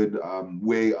that's a good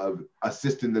way of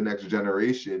assisting the next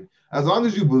generation, as long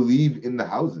as you believe in the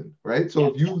housing, right? So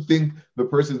if you think the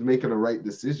person's making a right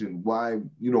decision, why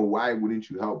wouldn't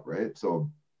you help, right?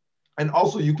 So, and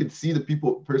also you can see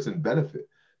the person benefit.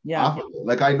 Yeah.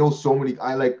 Like I know so many,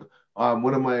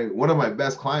 one of my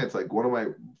best clients, like one of my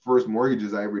first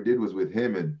mortgages I ever did was with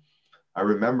him. And I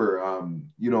remember,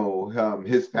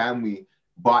 his family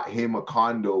bought him a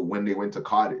condo when they went to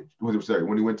college.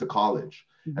 When he went to college.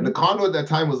 Mm-hmm. And the condo at that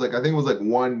time was like, I think it was like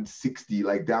 160,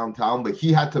 like downtown, but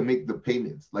he had to make the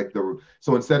payments.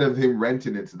 So instead of him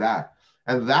renting, it's that.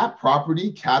 And that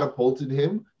property catapulted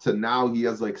him to now he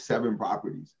has like 7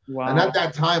 properties. Wow. And at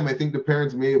that time, I think the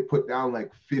parents may have put down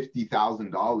like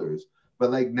 $50,000, but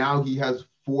like now he has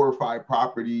 4 or 5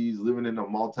 properties, living in a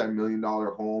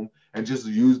multi-million-dollar home, and just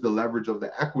used the leverage of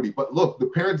the equity. But look, the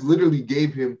parents literally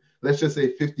gave him, let's just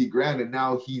say 50 grand, and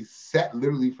now he's set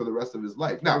literally for the rest of his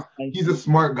life. Now, he's a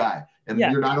smart guy, and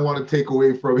I don't want to take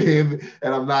away from him.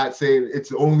 And I'm not saying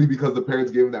it's only because the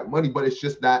parents gave him that money, but it's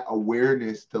just that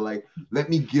awareness to like, let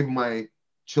me give my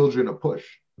children a push.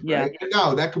 Yeah. Right? And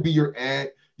now that could be your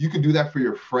aunt. You could do that for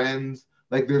your friends.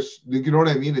 Like you know what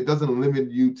I mean? It doesn't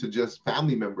limit you to just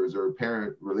family members or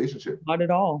parent relationship. Not at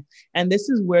all. And this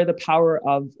is where the power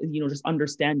of, just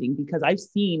understanding, because I've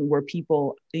seen where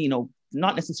people,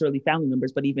 not necessarily family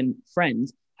members, but even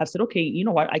friends have said, okay, you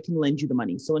know what, I can lend you the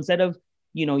money. So instead of,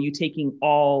 you taking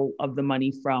all of the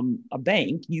money from a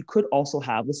bank, you could also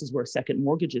have, this is where second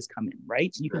mortgages come in,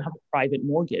 right? So you can have a private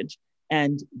mortgage,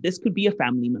 and this could be a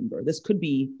family member. This could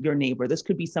be your neighbor. This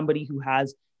could be somebody who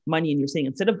has money, and you're saying,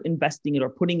 instead of investing it or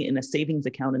putting it in a savings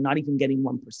account and not even getting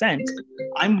 1%,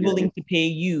 I'm willing to pay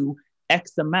you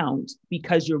X amount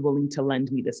because you're willing to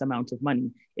lend me this amount of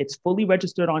money. It's fully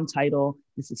registered on title.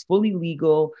 This is fully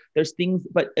legal. There's things,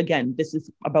 but again, this is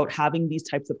about having these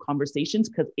types of conversations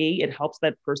because A, it helps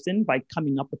that person by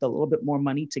coming up with a little bit more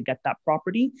money to get that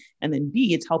property. And then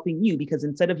B, it's helping you because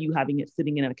instead of you having it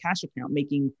sitting in a cash account,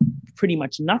 making pretty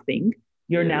much nothing,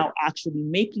 you're now actually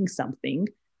making something.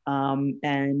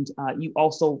 And you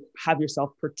also have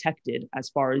yourself protected as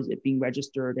far as it being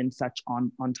registered and such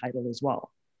on title as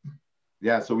well.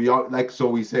 Yeah, so we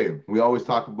always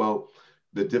talk about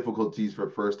the difficulties for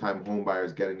first-time home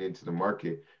buyers getting into the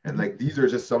market, and like these are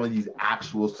just some of these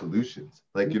actual solutions.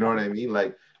 Like, you know what I mean?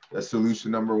 Like, a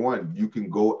solution number one, you can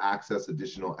go access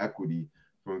additional equity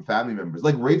from family members.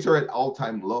 Like, rates are at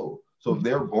all-time low, so if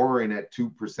they're borrowing at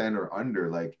 2% or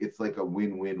under, like it's like a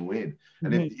win-win-win.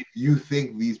 And if you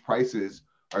think these prices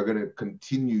are going to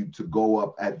continue to go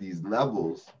up at these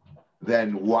levels,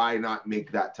 then why not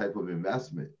make that type of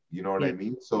investment? You know what I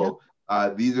mean? So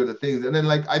these are the things. And then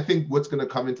like, I think what's going to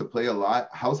come into play a lot,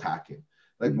 house hacking.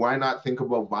 Like, why not think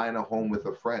about buying a home with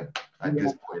a friend at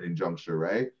this point in juncture,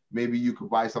 right? Maybe you could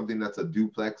buy something that's a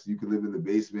duplex. You could live in the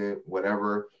basement,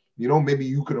 whatever. Maybe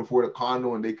you can afford a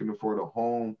condo and they can afford a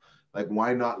home. Like,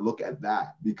 why not look at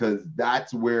that? Because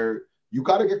that's where you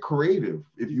got to get creative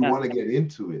if you want to get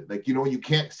into it. Like, you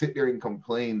can't sit there and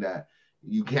complain that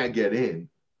you can't get in.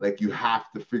 Like, you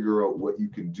have to figure out what you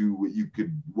can do,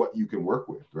 what you can work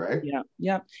with, right?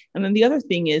 Yeah. And then the other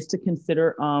thing is to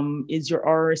consider is your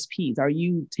RRSPs. Are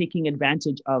you taking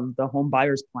advantage of the home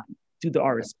buyers plan through the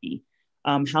RRSP?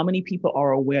 How many people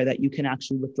are aware that you can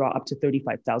actually withdraw up to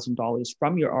 $35,000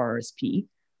 from your RRSP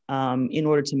in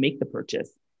order to make the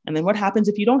purchase? And then what happens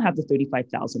if you don't have the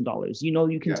 $35,000?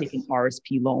 You can take an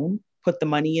RRSP loan, put the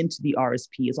money into the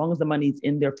RRSP. As long as the money's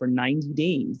in there for 90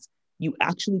 days, you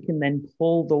actually can then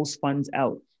pull those funds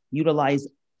out, utilize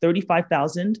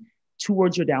 $35,000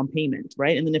 towards your down payment,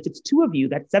 right? And then if it's 2 of you,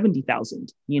 that's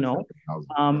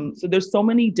 $70,000, So there's so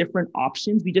many different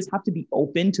options. We just have to be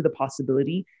open to the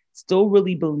possibility, still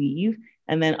really believe.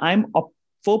 And then I'm a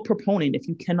full proponent. If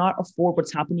you cannot afford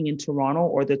what's happening in Toronto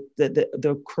or the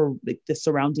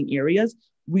surrounding areas,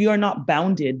 we are not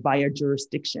bounded by a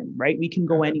jurisdiction, right? We can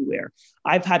go anywhere.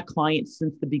 I've had clients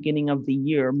since the beginning of the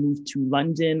year move to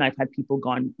London. I've had people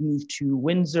move to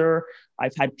Windsor.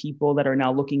 I've had people that are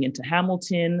now looking into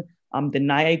Hamilton, the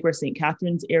Niagara, St.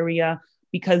 Catharines area,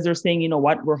 because they're saying, you know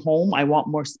what, we're home. I want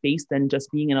more space than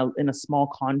just being in a small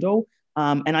condo.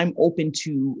 And I'm open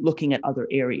to looking at other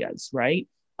areas, right?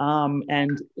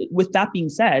 And with that being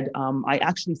said, I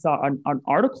actually saw an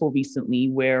article recently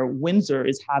where Windsor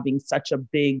is having such a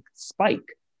big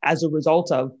spike as a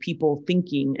result of people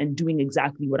thinking and doing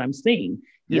exactly what I'm saying.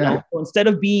 So instead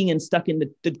of being stuck in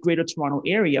the greater Toronto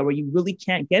area where you really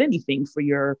can't get anything for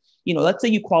your, let's say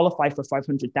you qualify for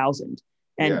 500,000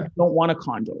 and you don't want a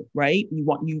condo, right?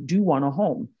 You do want a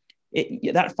home.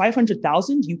 That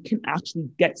 500,000, you can actually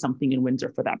get something in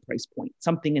Windsor for that price point,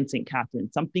 something in St.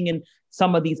 Catharines, something in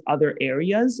some of these other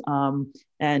areas.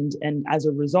 And as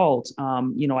a result,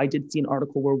 I did see an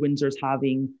article where Windsor's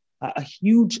having a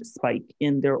huge spike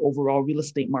in their overall real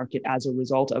estate market as a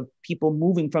result of people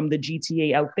moving from the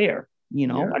GTA out there.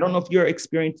 I don't know if you're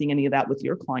experiencing any of that with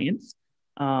your clients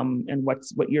and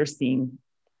what you're seeing.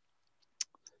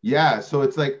 Yeah, so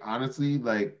it's like, honestly,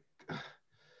 like,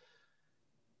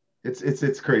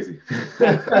 it's crazy.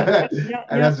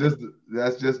 And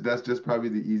that's just probably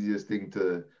the easiest thing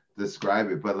to describe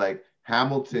it. But like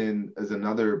Hamilton is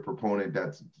another proponent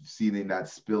that's seeing that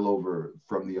spillover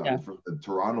from the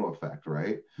Toronto effect,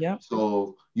 right? Yeah.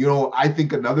 So, I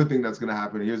think another thing that's going to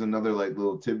happen, here's another like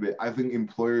little tidbit. I think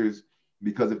employers,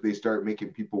 because if they start making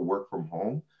people work from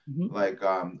home, like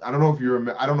I don't know if you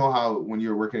remember, I don't know how when you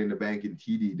were working in the bank in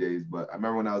TD days, but I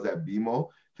remember when I was at BMO,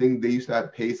 they used to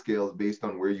have pay scales based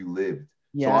on where you lived.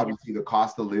 So obviously the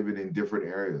cost of living in different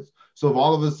areas. So if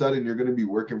all of a sudden you're going to be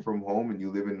working from home and you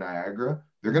live in Niagara,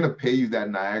 they're going to pay you that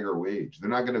Niagara wage. They're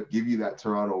not going to give you that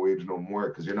Toronto wage no more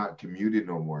because you're not commuting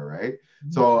no more, right?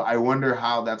 So I wonder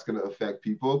how that's going to affect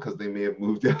people because they may have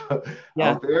moved out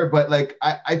there. But like,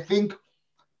 I think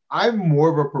I'm more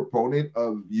of a proponent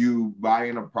of you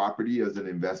buying a property as an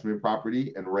investment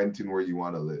property and renting where you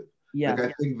want to live. Yeah. Like,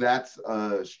 I think that's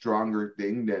a stronger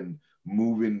thing than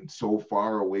moving so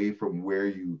far away from where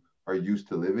you are used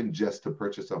to living just to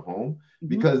purchase a home.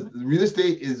 Because real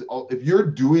estate is, if you're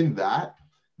doing that,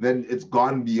 then it's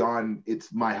gone beyond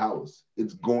it's my house.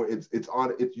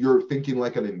 You're thinking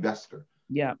like an investor.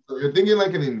 Yeah. So if you're thinking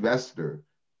like an investor,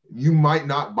 you might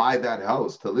not buy that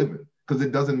house to live in because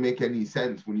it doesn't make any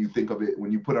sense when you think of it,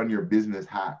 when you put on your business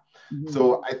hat.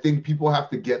 So I think people have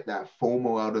to get that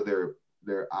FOMO out of their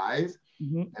eyes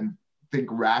and think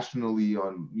rationally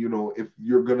on, if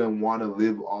you're going to want to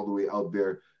live all the way out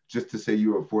there just to say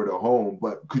you afford a home,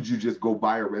 but could you just go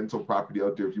buy a rental property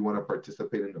out there if you want to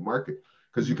participate in the market?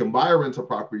 Because you can buy a rental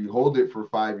property, hold it for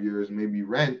 5 years, maybe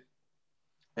rent,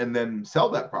 and then sell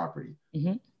that property.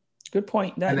 Good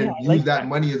point. And then use that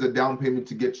money as a down payment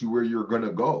to get you where you're going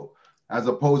to go, as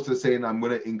opposed to saying I'm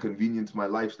going to inconvenience my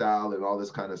lifestyle and all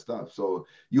this kind of stuff. So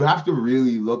you have to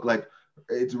really look like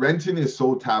renting is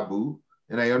so taboo.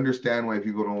 And I understand why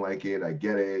people don't like it. I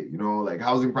get it. Like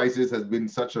housing prices has been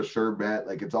such a sure bet.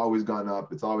 Like it's always gone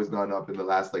up. It's always gone up in the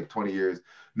last like 20 years.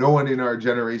 No one in our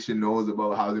generation knows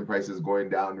about housing prices going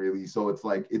down really. So it's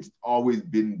like, it's always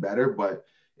been better, but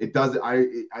it doesn't,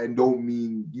 I don't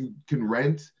mean you can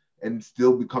rent and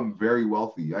still become very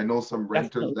wealthy. I know some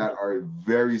renters that are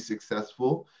very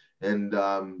successful and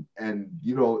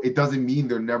it doesn't mean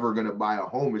they're never going to buy a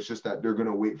home. It's just that they're going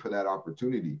to wait for that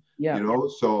opportunity.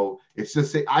 So it's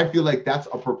just I feel like that's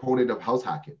a proponent of house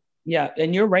hacking. Yeah,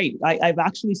 and you're right. I've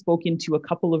actually spoken to a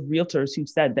couple of realtors who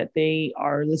said that they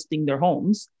are listing their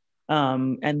homes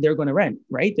and they're going to rent,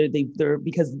 right? They're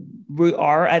because we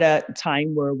are at a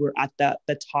time where we're at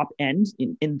the top end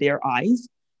in their eyes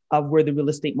of where the real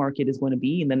estate market is going to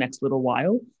be in the next little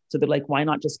while. So they're like, why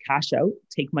not just cash out,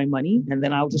 take my money, and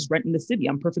then I'll just rent in the city.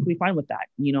 I'm perfectly fine with that,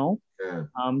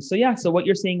 So what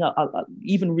you're saying,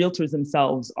 even realtors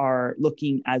themselves are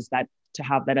looking to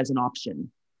have that as an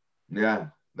option. Yeah,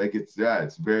 like it's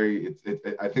very.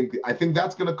 I think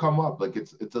that's gonna come up. Like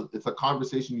it's a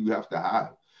conversation you have to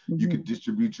have. You could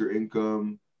distribute your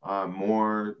income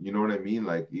more, you know what I mean?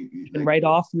 Like write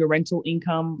off your rental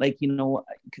income,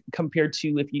 compared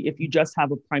to if you just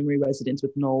have a primary residence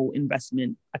with no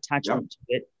investment attachment to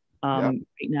it. Right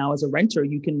now, as a renter,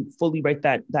 you can fully write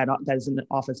that as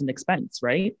off as an expense,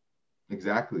 right?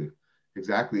 Exactly.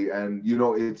 And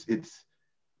it's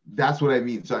that's what I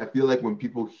mean. So I feel like when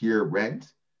people hear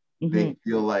rent, they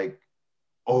feel like,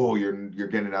 oh, you're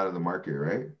getting out of the market,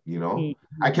 right?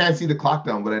 I can't see the clock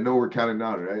down, but I know we're counting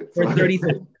down, right? So, for 30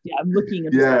 seconds. Yeah, I'm looking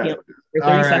at for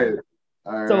 30 seconds.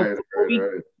 Before we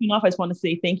tune off, I just want to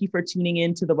say thank you for tuning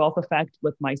in to The Wealth Effect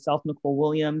with myself, Nicolle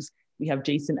Williams. We have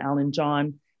Jason, Allen,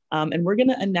 John. And we're going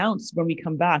to announce when we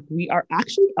come back, we are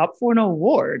actually up for an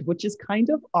award, which is kind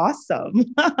of awesome.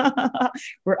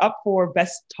 We're up for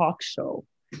Best Talk Show.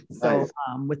 So nice.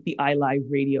 With the iLive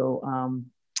Radio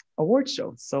award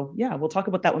show. So yeah, we'll talk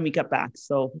about that when we get back.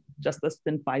 So just less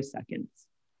than 5 seconds.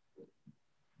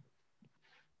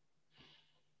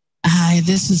 Hi,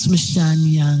 this is Michelle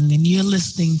Young, and you're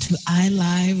listening to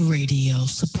iLive Radio,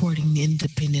 supporting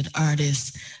independent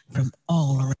artists from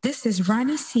all around. This is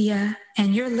Ronnie Sia,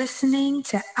 and you're listening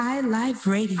to iLive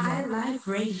Radio. iLive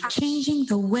Radio, changing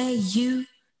the way you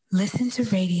listen to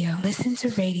radio. Listen to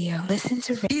radio. Listen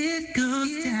to radio. It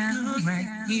goes down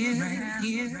right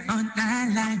here on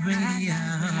iLive Radio.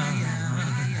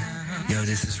 Yo,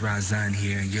 this is Razan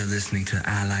here, and you're listening to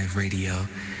iLive Radio,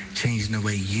 changing the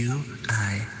way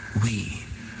we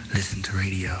listen to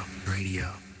radio.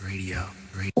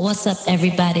 What's up,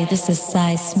 everybody? This is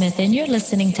Cy Smith, and you're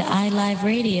listening to iLive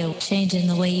Radio, changing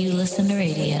the way you listen to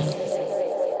radio.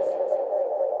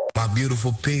 My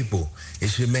beautiful people.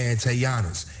 It's your man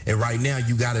Tayanas. And right now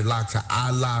you got it locked to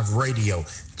iLive Radio,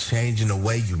 changing the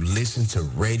way you listen to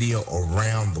radio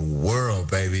around the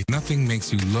world, baby. Nothing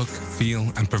makes you look, feel,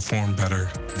 and perform better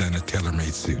than a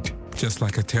tailor-made suit. Just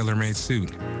like a tailor-made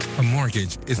suit, a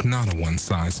mortgage is not a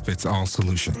one-size-fits-all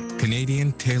solution.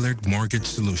 Canadian Tailored Mortgage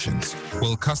Solutions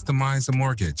will customize a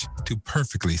mortgage to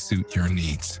perfectly suit your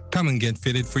needs. Come and get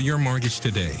fitted for your mortgage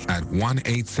today at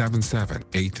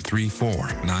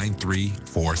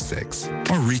 1-877-834-9346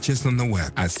 or reach us on the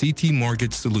web at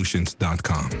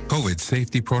ctmortgagesolutions.com. COVID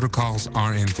safety protocols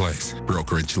are in place.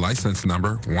 Brokerage license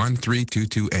number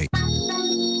 13228.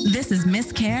 This is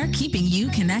Miss Care keeping you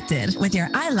connected with your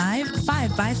iLive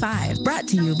 5x5. Brought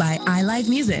to you by iLive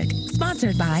Music.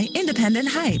 Sponsored by Independent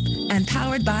Hype and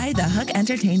powered by The Hook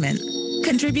Entertainment.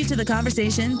 Contribute to the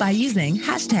conversation by using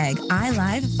hashtag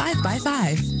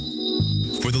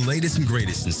iLive5x5. For the latest and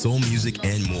greatest in soul music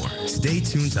and more, stay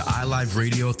tuned to iLive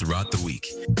Radio throughout the week.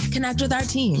 Connect with our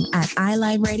team at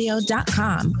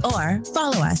iliveradio.com or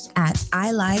follow us at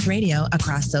iLive Radio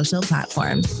across social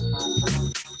platforms.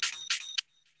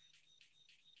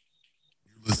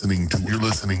 You're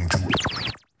listening to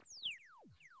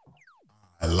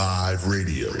iLive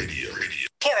Radio.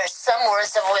 Here are some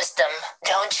words of wisdom.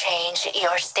 Don't change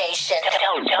your station.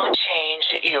 Don't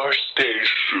change your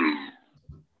station.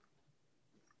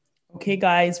 Okay,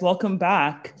 guys, welcome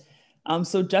back.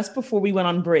 So just before we went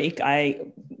on break,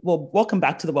 welcome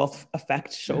back to the Wealth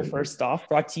Effect Show, first off,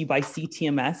 brought to you by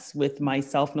CTMS with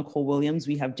myself, Nicolle Williams.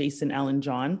 We have Jason Allen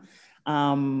John.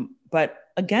 But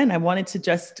again, I wanted to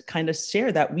just kind of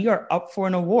share that we are up for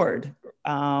an award.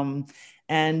 And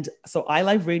so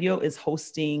iLive Radio is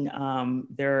hosting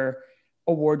their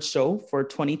award show for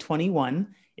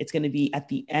 2021. It's going to be at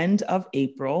the end of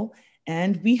April.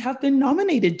 And we have been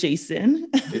nominated,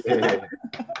 Jason. Yeah.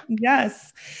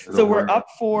 Yes. So we're up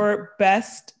for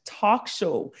Best Talk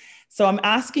Show. So I'm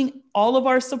asking all of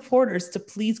our supporters to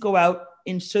please go out,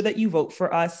 ensure that you vote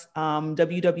for us,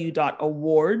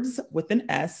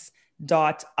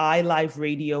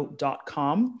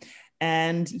 www.awards.iliveradio.com.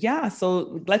 And yeah,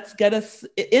 so let's get us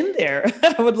in there.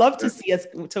 I would love to see us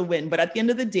to win. But at the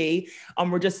end of the day,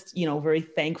 we're just, very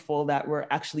thankful that we're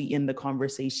actually in the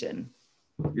conversation.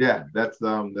 Yeah, that's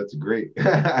great.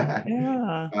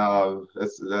 Yeah.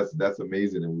 That's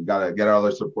amazing. And we gotta get all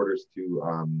our supporters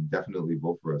to definitely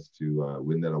vote for us to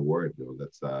win that award.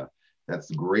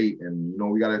 That's great. And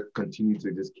we gotta continue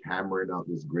to just hammering out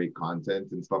this great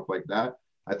content and stuff like that.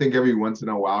 I think every once in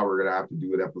a while we're gonna have to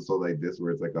do an episode like this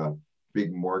where it's like a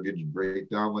big mortgage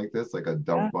breakdown like this, like a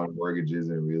dump on mortgages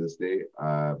and real estate.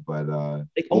 But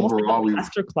like almost overall, like a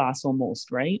masterclass almost,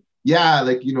 right? Yeah,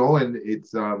 and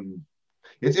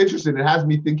it's interesting. It has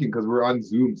me thinking because we're on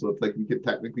Zoom, so it's like we could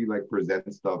technically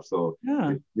present stuff. So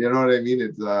you know what I mean?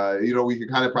 It's we can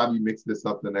kind of probably mix this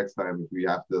up the next time if we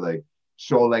have to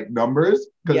show numbers,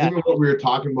 because even what we were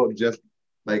talking about, just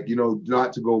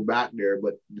not to go back there,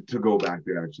 but to go back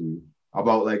there actually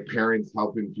about parents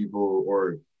helping people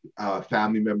or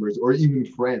family members or even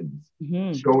friends,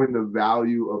 showing the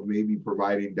value of maybe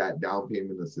providing that down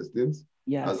payment assistance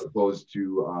as opposed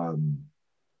to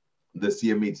the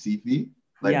CMHC fee.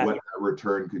 What that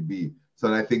return could be.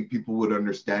 So I think people would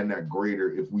understand that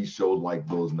greater if we showed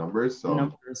those numbers.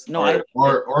 So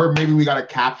or maybe we gotta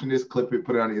caption this, clip it,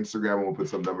 put it on Instagram, and we'll put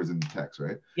some numbers in the text,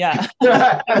 right? Yeah.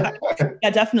 Yeah,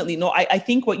 definitely. No, I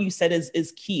think what you said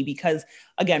is key, because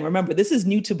again, remember, this is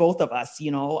new to both of us,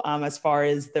 as far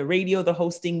as the radio, the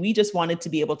hosting. We just wanted to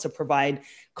be able to provide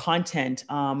content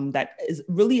that is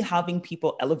really having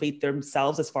people elevate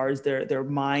themselves as far as their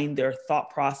mind, their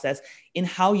thought process in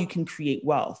how you can create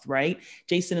wealth, right?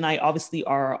 Jason and I obviously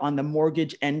are on the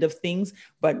mortgage end of things,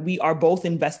 but we are both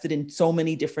invested in so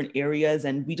many different areas,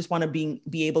 and we just want to be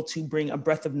able to bring a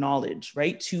breadth of knowledge,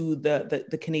 right, to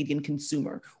the Canadian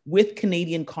consumer with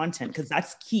Canadian content, because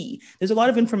that's key. There's a lot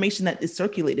of information that is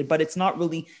circulated, but it's not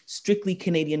really strictly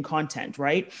Canadian content,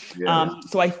 right? Yeah.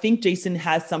 So I think Jason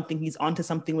has something, he's onto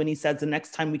something when he says the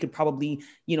next time we could probably,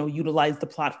 utilize the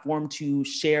platform to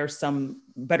share some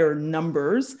better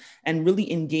numbers and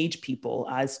really engage people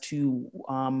as to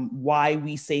why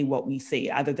we say what we say,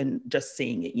 other than just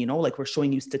saying it, we're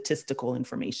showing you statistical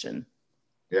information.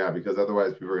 Yeah, because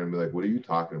otherwise people are gonna be like, what are you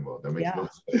talking about? That makes no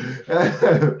sense.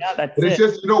 Yeah, that's but it's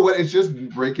just, it's just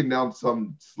breaking down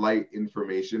some slight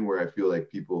information where I feel like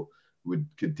people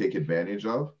could take advantage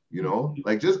of,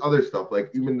 just other stuff,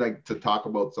 even to talk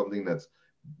about something that's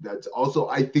also,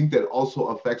 I think that also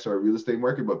affects our real estate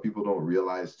market, but people don't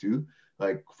realize too.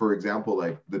 For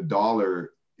example, the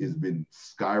dollar has been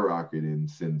skyrocketing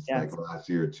since like last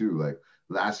year too. Like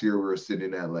last year we were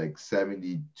sitting at like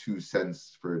 72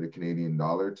 cents for the Canadian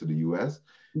dollar to the US,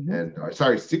 and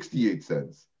 68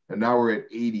 cents, and now we're at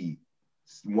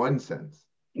 81 cents.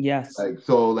 Yes. Like,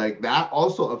 so like that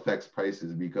also affects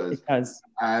prices, because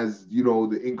as you know,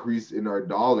 the increase in our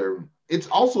dollar, it's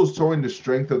also showing the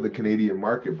strength of the Canadian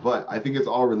market. But I think it's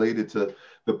all related to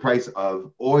the price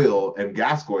of oil and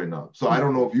gas going up. So I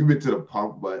don't know if you've been to the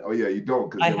pump, but you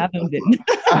don't. I haven't been.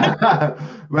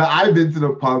 But I've been to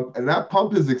the pump, and that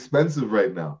pump is expensive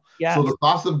right now. Yeah. So the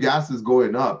cost of gas is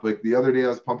going up. Like the other day I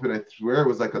was pumping, I swear it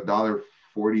was like $1.49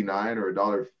 or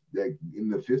 $1, like in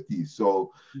the 50s.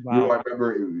 So you know, I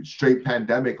remember it was straight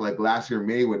pandemic, like last year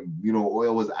May, when you know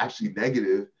oil was actually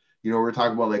negative. You know, we're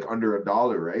talking about like under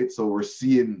 $1, right? So we're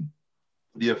seeing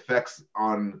the effects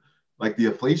on like the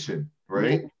inflation,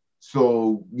 right?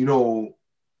 So you know,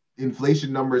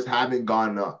 inflation numbers haven't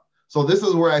gone up. So this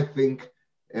is where I think,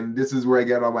 and this is where I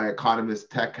get on my economist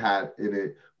tech hat in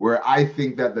it, where I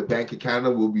think that the Bank of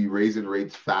Canada will be raising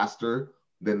rates faster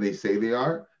than they say they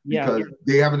are, because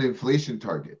they have an inflation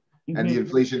target, and the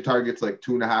inflation target's like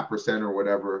 2.5% or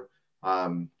whatever.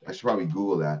 I should probably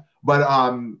Google that, but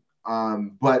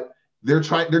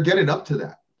they're getting up to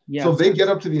that. So if they get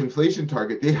up to the inflation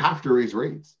target, they have to raise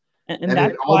rates. And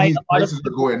that's if all these prices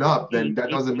are going up, then that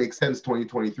doesn't make sense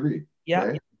 2023. Yeah.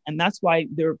 Right? And that's why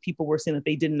people were saying that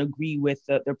they didn't agree with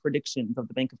the predictions of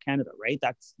the Bank of Canada, right?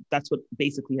 That's what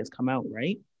basically has come out,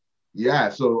 right? Yeah.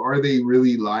 So are they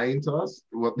really lying to us?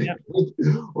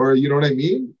 Or you know what I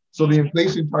mean? So the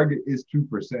inflation target is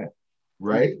 2%,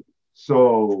 right?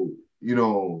 So, you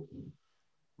know,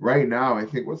 right now, I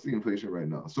think, what's the inflation right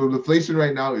now? So the inflation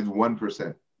right now is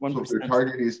 1%. So their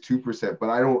target is 2%, but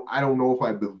I don't know if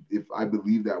I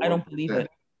believe that. 1%. I don't believe it.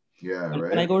 Yeah, right.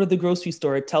 When I go to the grocery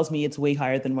store, it tells me it's way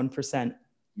higher than 1%.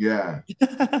 Yeah.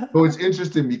 So it's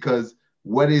interesting, because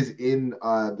what is in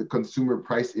the consumer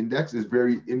price index is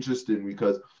very interesting,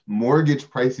 because mortgage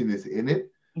pricing is in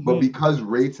it, but because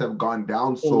rates have gone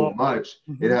down so much,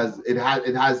 it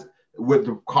has with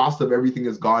the cost of everything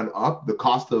has gone up, the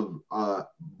cost of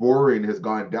borrowing has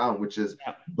gone down, which has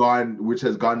gone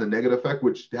the negative effect,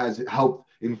 which has helped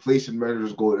inflation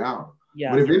measures go down.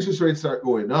 But if interest rates start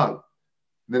going up,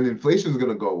 then inflation is going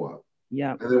to go up.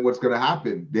 Yeah. And then what's going to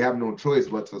happen? They have no choice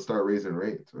but to start raising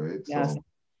rates, right? Yes. So,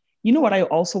 you know what I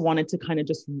also wanted to kind of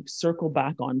just circle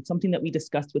back on, something that we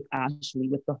discussed with Ashley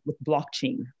with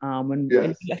blockchain. When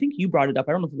I think you brought it up,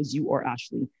 I don't know if it was you or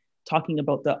Ashley, talking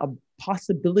about a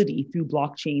possibility through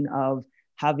blockchain of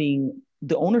having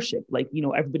the ownership, like, you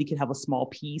know, everybody can have a small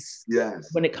piece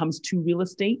when it comes to real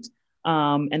estate.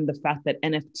 And the fact that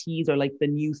NFTs are like the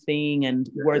new thing, and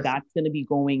where that's going to be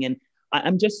going. And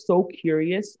I'm just so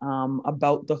curious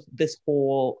about this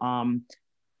whole,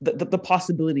 the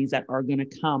possibilities that are going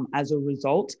to come as a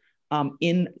result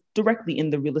directly in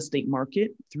the real estate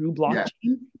market through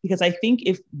blockchain. Because I think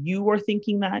if you are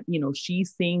thinking that, you know,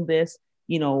 she's saying this,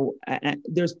 you know,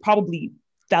 there's probably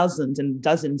thousands and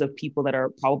dozens of people that are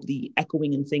probably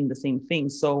echoing and saying the same thing.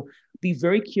 So be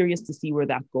very curious to see where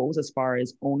that goes as far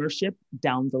as ownership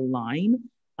down the line,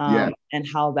 and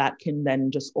how that can then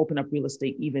just open up real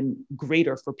estate even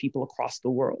greater for people across the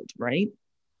world, right?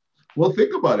 Well,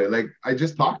 think about it. Like I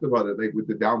just talked about it, like with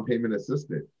the down payment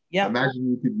assistant. Yeah. Imagine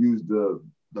you could use the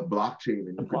blockchain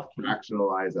and you could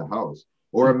fractionalize a house.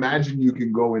 Or imagine you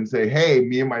can go and say, hey,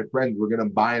 me and my friends, we're going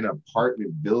to buy an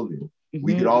apartment building.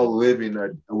 We could all live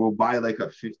we'll buy like a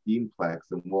 15-plex,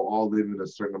 and we'll all live in a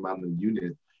certain amount of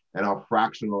units, and I'll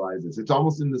fractionalize this. It's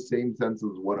almost in the same sense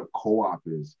as what a co-op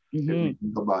is. If you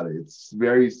think about it, it's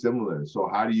very similar. So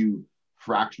how do you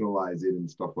fractionalize it and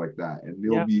stuff like that? And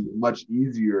it'll be much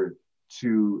easier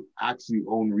to actually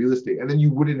own real estate. And then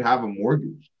you wouldn't have a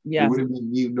mortgage. There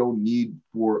wouldn't be no need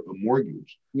for a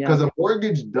mortgage. Because a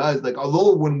mortgage does, like,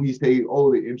 although when we say,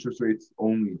 oh, the interest rate's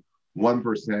only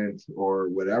 1% or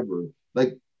whatever,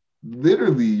 like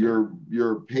literally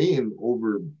you're paying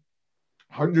over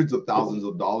hundreds of thousands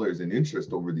of dollars in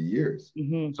interest over the years.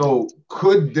 So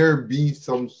could there be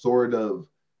some sort of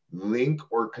link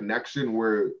or connection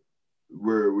where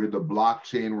with the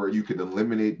blockchain where you can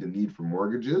eliminate the need for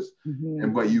mortgages,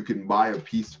 but you can buy a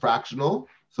piece fractional?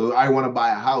 So I want to buy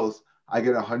a house, I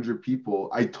get 100 people,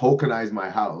 I tokenize my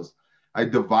house, I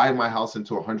divide my house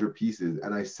into 100 pieces,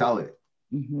 and I sell it.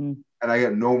 And I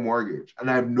get no mortgage and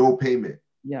I have no payment.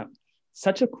 Yeah.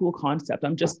 Such a cool concept.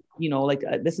 I'm just, you know, like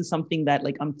this is something that,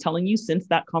 like, I'm telling you, since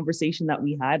that conversation that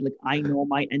we had, like, I know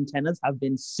my antennas have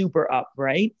been super up,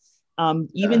 right?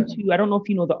 Even to, I don't know if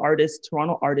you know the artist,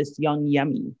 Toronto artist, Young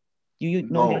Yemi. Do you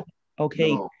know that?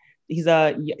 Okay. No.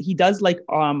 he does like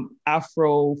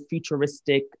Afro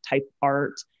futuristic type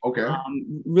art. Okay.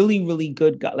 Really, really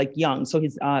good guy, like young. So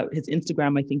his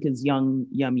Instagram, I think, is Young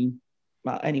Yummy.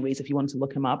 Anyways, if you wanted to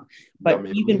look him up, but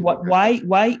even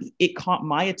why it caught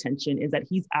my attention is that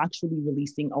he's actually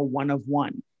releasing a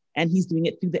 1-of-1, and he's doing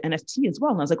it through the NFT as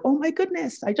well. And I was like, oh my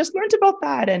goodness, I just learned about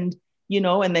that. And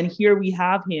and then here we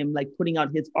have him like putting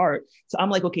out his art. So I'm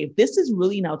like, okay, if this is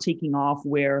really now taking off,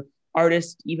 where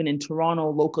artists, even in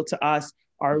Toronto, local to us,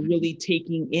 are really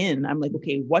taking in, I'm like,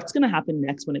 okay, what's going to happen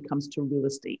next when it comes to real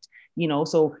estate?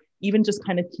 So even just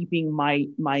kind of keeping my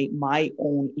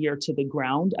own ear to the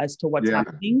ground as to what's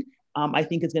happening, I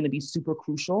think is going to be super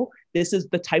crucial. This is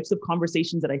the types of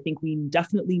conversations that I think we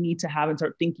definitely need to have and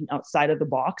start thinking outside of the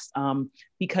box,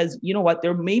 because you know what,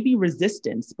 there may be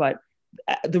resistance, but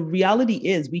the reality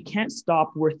is we can't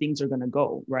stop where things are going to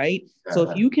go, right? So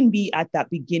if you can be at that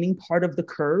beginning part of the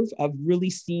curve of really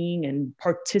seeing and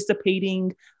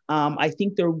participating, I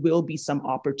think there will be some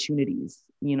opportunities,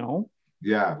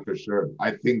 Yeah, for sure.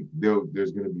 I think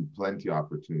there's going to be plenty of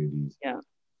opportunities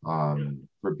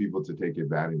for people to take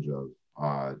advantage of.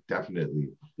 Definitely.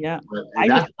 Yeah.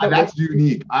 That's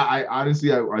unique. I honestly,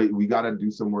 we got to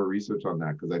do some more research on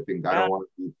that, because I think I don't want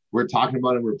to we're talking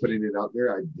about it, we're putting it out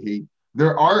there. I hate,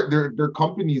 there are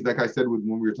companies, like I said, when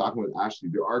we were talking with Ashley,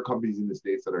 there are companies in the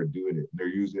States that are doing it. They're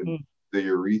using the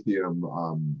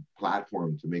Ethereum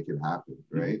platform to make it happen,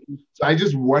 right? So I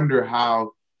just wonder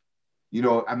how,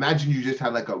 imagine you just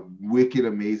had like a wicked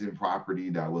amazing property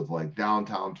that was like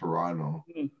downtown Toronto,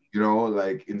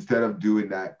 like instead of doing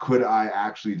that, could I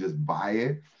actually just buy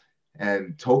it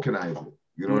and tokenize it?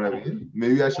 You know what I mean?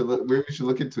 Maybe we should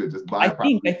look into it. Just buy. I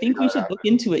think we should look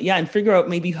into it, and figure out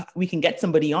maybe we can get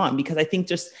somebody on, because I think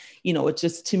just it's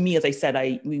just, to me, as I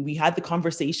said, we had the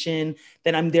conversation.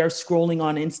 Then I'm there scrolling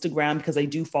on Instagram because I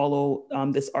do follow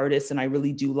this artist and I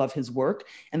really do love his work.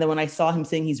 And then when I saw him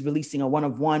saying he's releasing a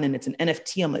 1-of-1 and it's an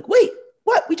NFT, I'm like, wait,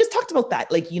 what? We just talked about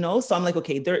that, So I'm like,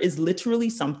 okay, there is literally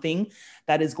something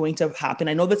that is going to happen.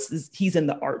 I know he's in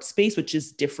the art space, which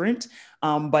is different.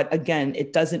 But again,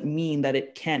 it doesn't mean that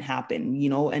it can't happen,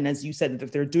 And as you said,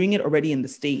 if they're doing it already in the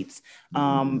States,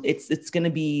 it's going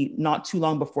to be not too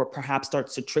long before it perhaps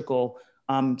starts to trickle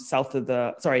north of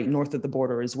the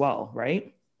border as well,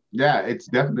 right? Yeah, it's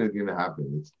definitely going to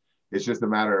happen. It's just a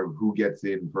matter of who gets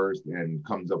in first and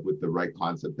comes up with the right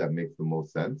concept that makes the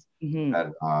most sense.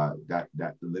 That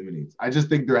eliminates. I just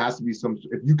think there has to be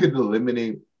if you could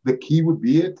eliminate, the key would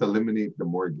be to eliminate the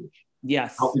mortgage.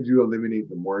 Yes. How could you eliminate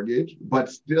the mortgage? But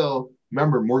still,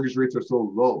 remember, mortgage rates are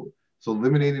so low. So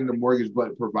eliminating the mortgage,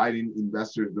 but providing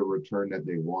investors the return that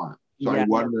they want. So I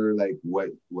wonder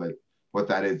what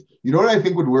that is. You know what I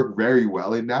think would work very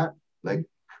well in that? Like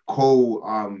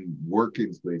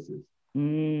co-working spaces.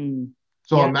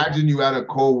 So imagine you had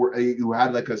you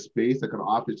had like a space, like an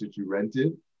office that you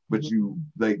rented, but you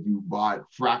bought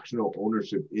fractional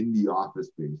ownership in the office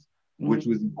space, which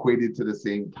was equated to the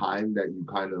same time that you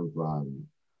kind of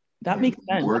that makes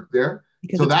sense. Work there.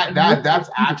 Because so that's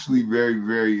actually very,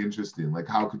 very interesting. Like,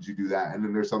 how could you do that? And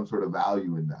then there's some sort of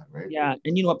value in that, right? Yeah,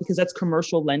 and you know what? Because that's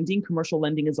commercial lending. Commercial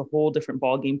lending is a whole different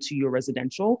ballgame to your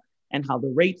residential, and how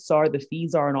the rates are, the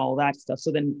fees are, and all that stuff.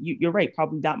 So then you're right.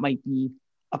 Probably that might be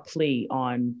a play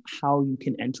on how you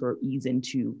can enter or ease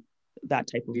into that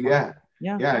type of market.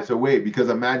 Yeah. It's a way, because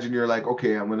imagine you're like,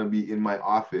 okay, I'm gonna be in my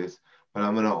office, but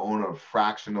I'm gonna own a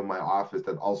fraction of my office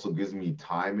that also gives me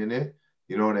time in it.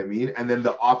 You know what I mean? And then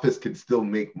the office can still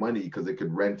make money because it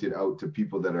could rent it out to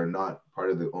people that are not part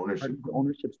of the ownership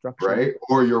structure, right?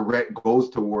 Or your rent goes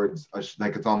towards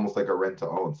it's almost like a rent to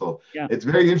own. So it's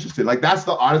very interesting. Like that's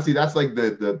honestly that's like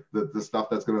the stuff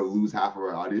that's gonna lose half of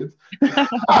our audience.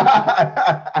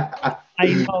 I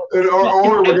know.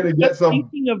 or we're gonna get some.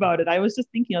 Thinking about it, I was just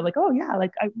thinking, I'm like, oh yeah,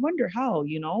 like I wonder how,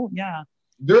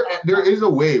 There is a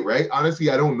way, right? Honestly,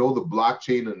 I don't know the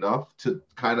blockchain enough to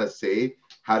kind of say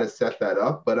how to set that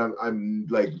up, but I'm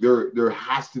like there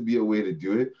has to be a way to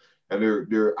do it, and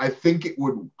I think it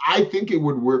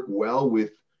would work well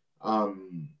with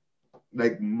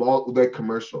like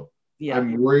commercial. Yeah.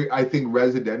 I'm worried. I think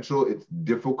residential, it's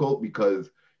difficult because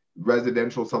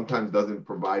residential sometimes doesn't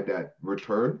provide that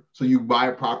return. So you buy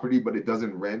a property, but it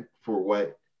doesn't rent for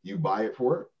what you buy it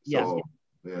for. So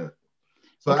yeah.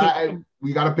 So okay.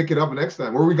 We got to pick it up next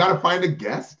time, or we got to find a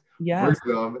guest. Yeah.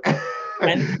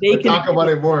 And they can talk about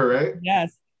it more, right?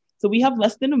 Yes. So we have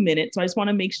less than a minute. So I just want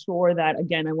to make sure that,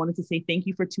 again, I wanted to say thank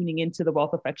you for tuning into the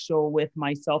Wealth Effect Show with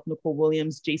myself, Nicolle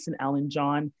Williams, Jason Allen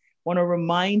John. Want to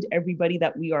remind everybody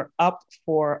that we are up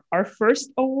for our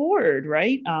first award,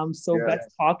 right?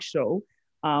 Best talk show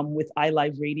with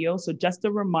iLive Radio. So just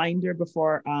a reminder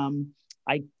before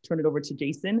I turn it over to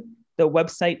Jason. The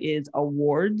website is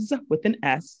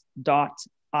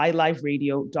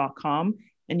awards.iliveradio.com.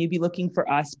 And you'd be looking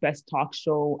for us, Best Talk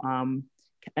Show,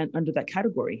 and under that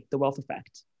category, The Wealth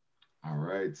Effect. All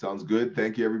right. Sounds good.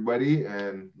 Thank you, everybody.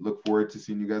 And look forward to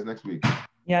seeing you guys next week.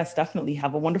 Yes, definitely.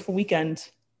 Have a wonderful weekend.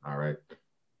 All right.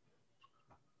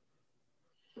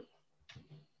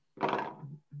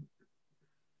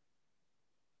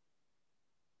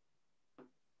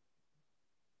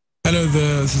 Hello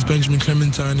there, this is Benjamin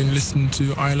Clementine and listening to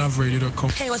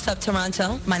iLiveRadio.com. Hey, what's up,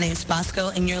 Toronto? My name is Bosco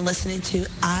and you're listening to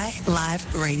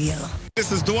iLive Radio.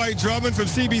 This is Dwight Drummond from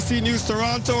CBC News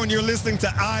Toronto and you're listening to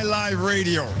iLive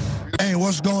Radio. Hey,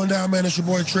 what's going down, man? It's your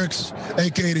boy Trix,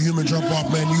 a.k.a. the Human Jump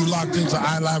Off, man. You locked into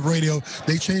iLive Radio.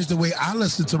 They changed the way I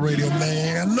listen to radio,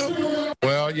 man.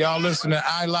 Well, y'all listen to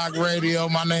iLive Radio.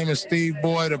 My name is Steve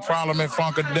Boyd, the Parliament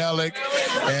Funkadelic,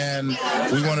 and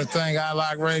we want to thank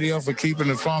iLive Radio for keeping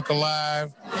the funk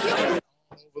alive all over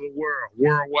the world,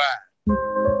 worldwide.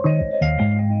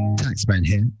 Taxman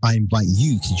here. I invite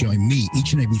you to join me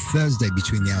each and every Thursday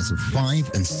between the hours of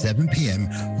 5 and 7 p.m.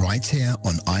 right here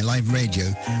on iLive Radio,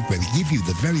 where we give you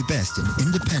the very best in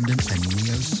independent and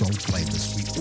neo-soul flavors.